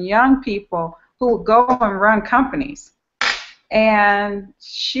African-American young people who would go and run companies. And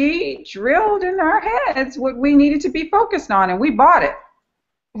she drilled in our heads what we needed to be focused on, and we bought it.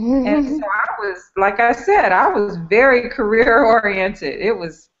 And so I was, like I said, I was very career-oriented.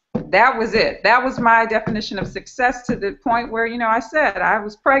 That was it. That was my definition of success, to the point where, I said I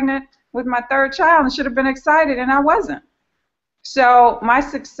was pregnant with my 3rd child and should have been excited, and I wasn't. So my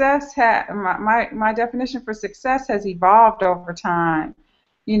success my definition for success has evolved over time.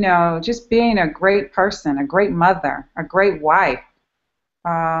 Just being a great person, a great mother, a great wife,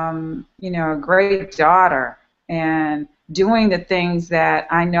 a great daughter, and doing the things that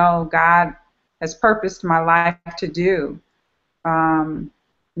I know God has purposed my life to do.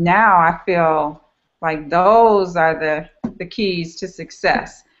 Now I feel like those are the keys to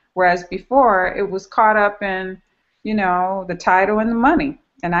success. Whereas before, it was caught up in, the title and the money.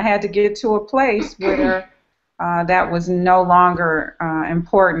 And I had to get to a place where that was no longer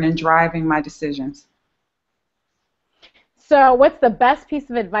important in driving my decisions. So what's the best piece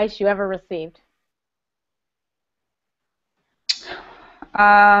of advice you ever received?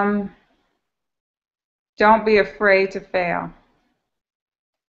 Don't be afraid to fail.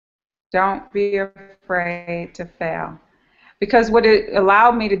 Don't be afraid to fail. Because what it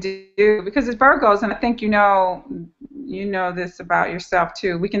allowed me to do, because it's Virgos, and I think you know this about yourself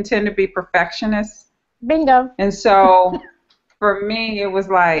too, we can tend to be perfectionists. Bingo. And so for me, it was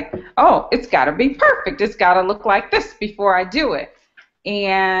like, oh, it's got to be perfect. It's got to look like this before I do it.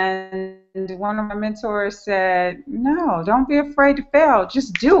 And one of my mentors said, no, don't be afraid to fail.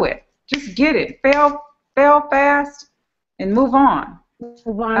 Just do it. Just get it. Fail fast and move on.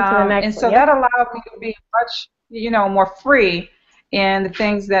 Move on to the next and so one. Yep. that allowed me to be much, more free in the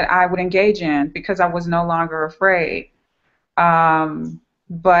things that I would engage in, because I was no longer afraid.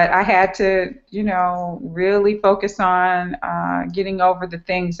 But I had to, really focus on getting over the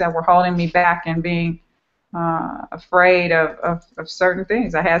things that were holding me back and being afraid of certain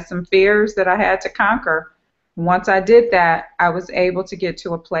things. I had some fears that I had to conquer. Once I did that, I was able to get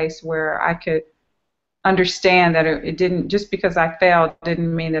to a place where I could understand that it didn't, just because I failed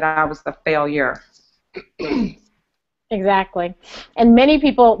didn't mean that I was the failure. Exactly. And many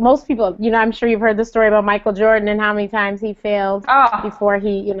people, most people, I'm sure you've heard the story about Michael Jordan and how many times he failed Oh, before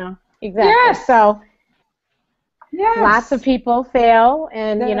exactly. yes, So lots of yes. people fail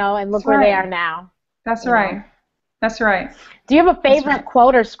and, and That's look where they right. are now, That's right. That's right. Do you have a That's favorite right.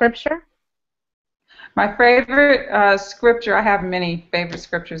 quote or scripture? My favorite scripture, I have many favorite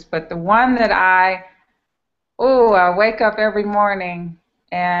scriptures, but the one that I wake up every morning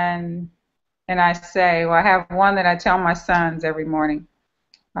and I say, well, I have one that I tell my sons every morning.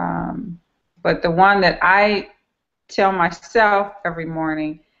 But the one that I tell myself every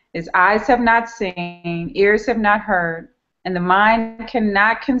morning is eyes have not seen, ears have not heard, and the mind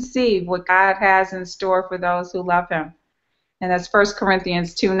cannot conceive what God has in store for those who love him. And that's 1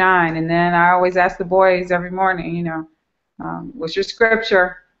 Corinthians 2:9. And then I always ask the boys every morning, what's your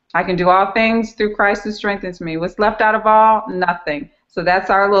scripture? I can do all things through Christ who strengthens me. What's left out of all? Nothing. So that's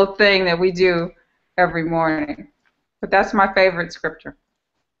our little thing that we do every morning. But that's my favorite scripture.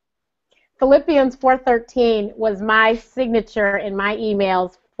 Philippians 4:13 was my signature in my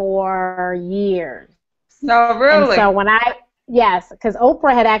emails for years. No, really? And so yes, because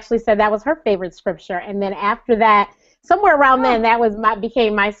Oprah had actually said that was her favorite scripture, and then after that, somewhere around then, that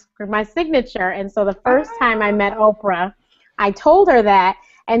became my signature. And so the first time I met Oprah, I told her that,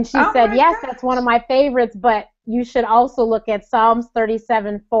 and she said, yes, that's one of my favorites, but you should also look at Psalms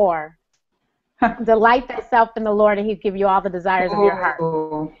 37:4. Delight thyself in the Lord, and he'll give you all the desires of your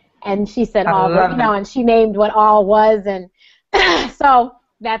heart. And she said and she named what all was, and so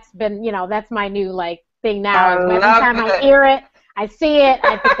that's been, that's my new thing now. Every time I hear it, I see it,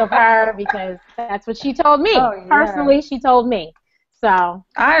 I think of her because that's what she told me. Personally, she told me. So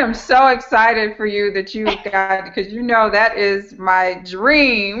I am so excited for you that you got, because that is my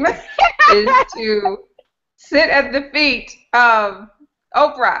dream, is to sit at the feet of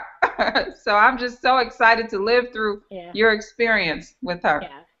Oprah. So I'm just so excited to live through your experience with her.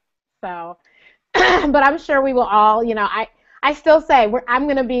 Yeah. So, but I'm sure we will all, I still say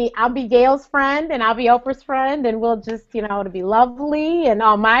I'll be Gail's friend and I'll be Oprah's friend, and we'll just, it'll be lovely and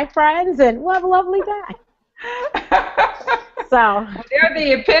all my friends, and we'll have a lovely time. So they're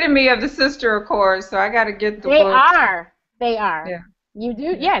the epitome of the sister accord, so I got to get the They books. They are. Yeah. You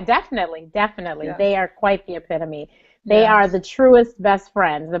do? Yeah, definitely. Yes. They are quite the epitome. They are the truest best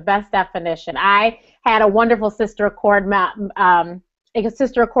friends, the best definition. I had a wonderful sister accord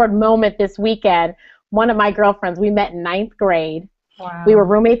moment this weekend. One of my girlfriends, we met in 9th grade. Wow. We were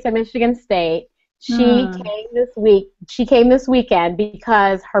roommates at Michigan State. She came this weekend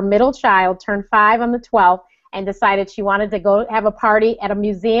because her middle child turned 5 on the 12th and decided she wanted to go have a party at a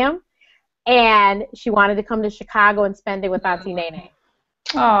museum, and she wanted to come to Chicago and spend it with Auntie Nene.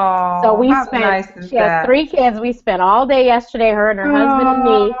 Oh, so how nice is she has 3 kids. We spent all day yesterday, her and her husband and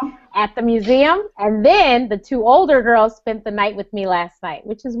me, at the museum, and then the 2 older girls spent the night with me last night,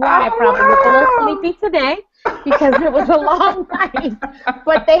 which is why I probably look a little sleepy today, because it was a long night.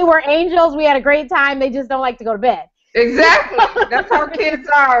 But they were angels. We had a great time. They just don't like to go to bed. Exactly. That's how kids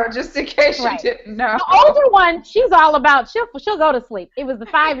are, just in case you didn't know. The older one, she's all about, she'll go to sleep. It was the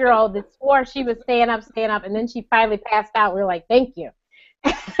 5-year-old that swore she was staying up, and then she finally passed out. We were like, thank you.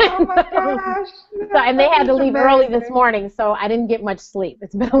 Oh my gosh. And they had to leave early this morning, so I didn't get much sleep.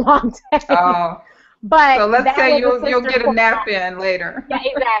 It's been a long day. Oh. But so let's say you'll get a nap in later. Yeah,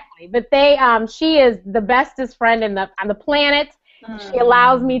 exactly. But she is the bestest friend on the planet. She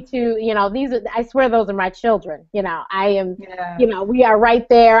allows me to, I swear those are my children. I am, we are right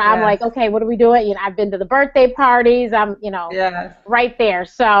there. I'm like, okay, what are we doing? I've been to the birthday parties. I'm, right there.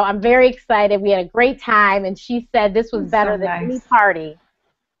 So I'm very excited. We had a great time, and she said this was better than any party.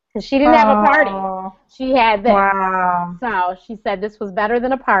 Because she didn't have a party. She had this. Wow. So she said this was better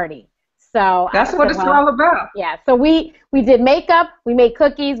than a party. So that's what it's all about. Yeah. So we did makeup, we made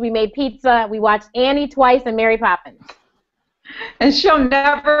cookies, we made pizza, we watched Annie twice and Mary Poppins. And she'll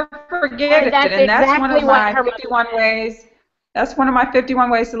never forget it. And that's one of my 51 ways. That's one of my 51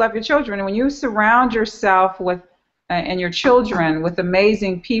 ways to love your children. And when you surround yourself with and your children with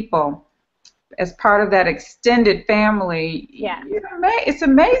amazing people as part of that extended family, it's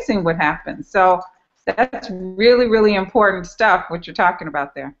amazing what happens. So that's really, really important stuff, what you're talking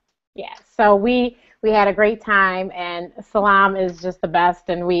about there. Yeah, so we had a great time, and Salam is just the best,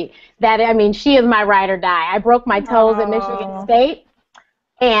 and she is my ride or die. I broke my toes at Michigan State,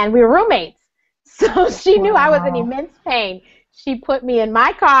 and we were roommates, so she knew I was in immense pain. She put me in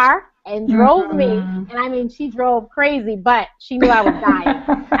my car and drove me, and she drove crazy, but she knew I was dying.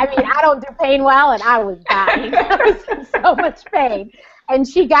 I don't do pain well, and I was dying. I was in so much pain, and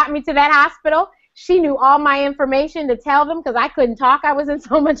she got me to that hospital. She knew all my information to tell them because I couldn't talk. I was in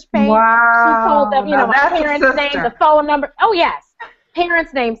so much pain. Wow. She told them, Now my that's a parents' name, sister. the phone number. Oh, yes.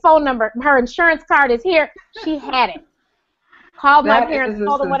 Parents' name, phone number. Her insurance card is here. She had it. Called my parents,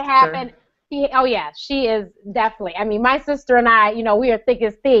 told them what happened. Oh, yeah, she is definitely. I mean, my sister and I, we are thick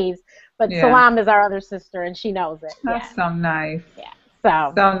as thieves, but Salam is our other sister, and she knows it. That's so nice. Yeah.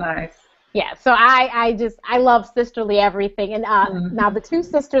 So nice. Yeah, so I love sisterly everything. And now the two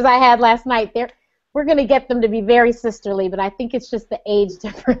sisters I had last night, we're going to get them to be very sisterly, but I think it's just the age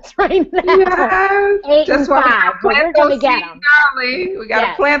difference right now. Yes. 8 and 5, but we're going to get them. Early. We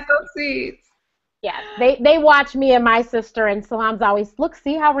got to plant those seeds. Yes, they watch me and my sister, and Salam's always, look,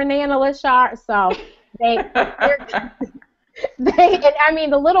 see how Renee and Alicia are? So and I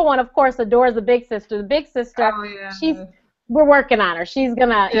mean, the little one, of course, adores the big sister. The big sister, we're working on her. She's going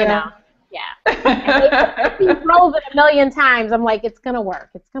to, And she rolls it a million times. I'm like, it's going to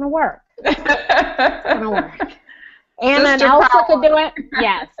work. It's going to work. It's going to work. Anna and Elsa could do it.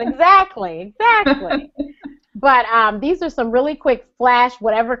 Yes, exactly. But these are some really quick flash,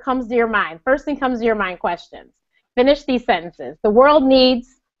 whatever comes to your mind. First thing comes to your mind, questions. Finish these sentences. The world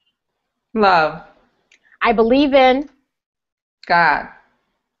needs love. I believe in God.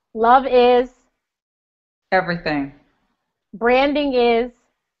 Love is everything. Branding is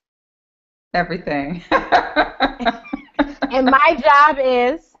everything. And my job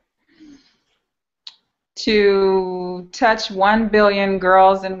is to touch 1 billion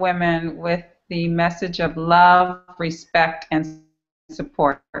girls and women with the message of love, respect, and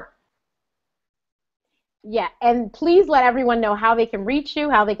support. Yeah, and please let everyone know how they can reach you,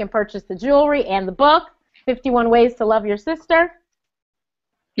 how they can purchase the jewelry and the book, 51 Ways to Love Your Sister.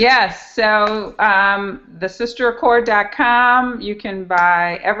 Yes, so thesisteraccord.com, you can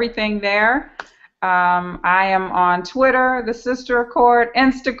buy everything there. I am on Twitter, The Sister Accord,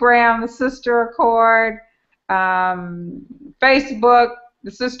 Instagram, The Sister Accord, Facebook,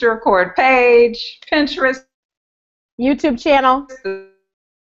 The Sister Accord page, Pinterest, YouTube channel, The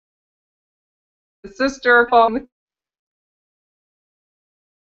Sister Accord.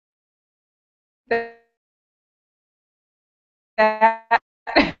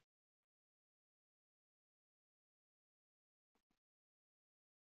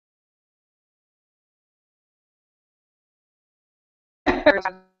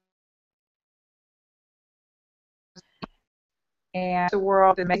 And the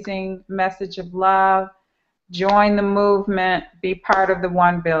world, amazing message of love. Join the movement. Be part of the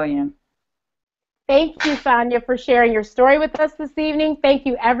 1 billion. Thank you, Sonia, for sharing your story with us this evening. Thank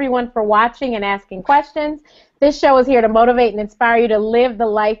you, everyone, for watching and asking questions. This show is here to motivate and inspire you to live the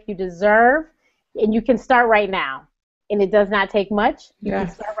life you deserve, and you can start right now. And it does not take much. You can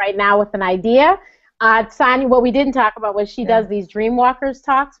start right now with an idea. Sonia, what we didn't talk about was she does these Dreamwalkers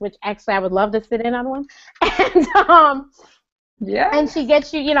talks, which actually I would love to sit in on one. And she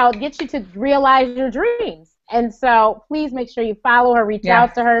gets you, gets you to realize your dreams. And so please make sure you follow her, reach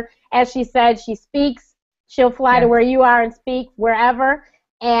out to her. As she said, she speaks. She'll fly to where you are and speak wherever,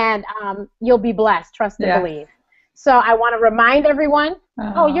 and you'll be blessed. Trust and believe. So I want to remind everyone.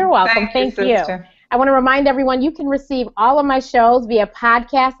 Oh, you're welcome. Thank you. I want to remind everyone you can receive all of my shows via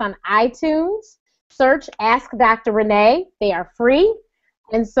podcast on iTunes. Search Ask Dr. Renee. They are free.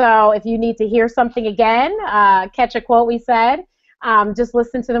 And so if you need to hear something again, catch a quote we said, just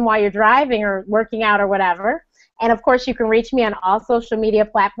listen to them while you're driving or working out or whatever. And, of course, you can reach me on all social media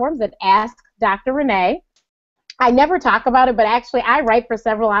platforms at Ask Dr. Renee. I never talk about it, but actually I write for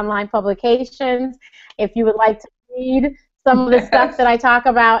several online publications. If you would like to read some of the stuff that I talk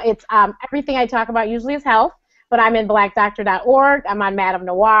about, it's everything I talk about usually is health, but I'm in blackdoctor.org. I'm on Madame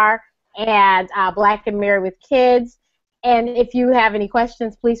Noir and Black and Married with Kids. And if you have any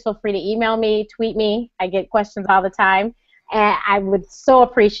questions, please feel free to email me, tweet me. I get questions all the time, and I would so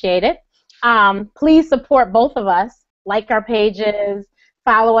appreciate it. Please support both of us. Like our pages,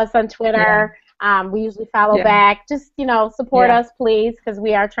 follow us on Twitter. We usually follow back. Just, support us, please, because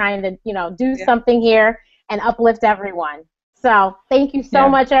we are trying to, do something here and uplift everyone. So thank you so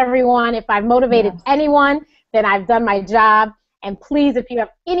much, everyone. If I've motivated anyone, then I've done my job. And please, if you have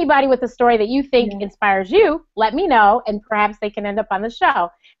anybody with a story that you think inspires you, let me know, and perhaps they can end up on the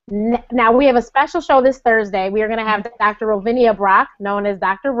show. Now, we have a special show this Thursday. We are going to have Dr. Rovinia Brock, known as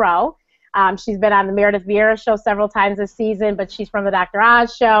Dr. Rowe. She's been on the Meredith Vieira show several times this season, but she's from the Dr.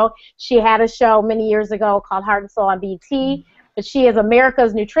 Oz show. She had a show many years ago called Heart and Soul on BT, but she is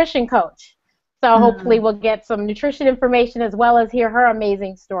America's nutrition coach. So hopefully we'll get some nutrition information as well as hear her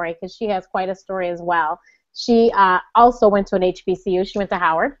amazing story, because she has quite a story as well. She also went to an HBCU. She went to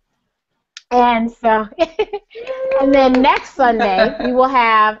Howard. And so, and then next Sunday, we will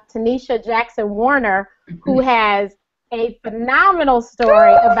have Tanisha Jackson Warner, who has a phenomenal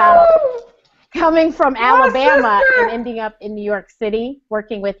story about coming from Alabama and ending up in New York City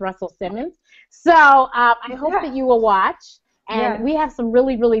working with Russell Simmons. So I hope that you will watch. And we have some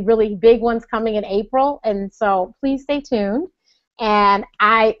really, really, really big ones coming in April. And so please stay tuned. And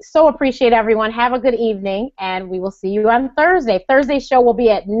I so appreciate everyone. Have a good evening. And we will see you on Thursday. Thursday's show will be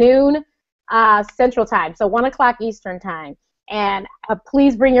at noon Central Time, so 1 o'clock Eastern Time. And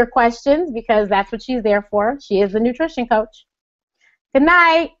please bring your questions because that's what she's there for. She is the nutrition coach. Good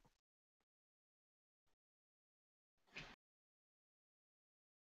night.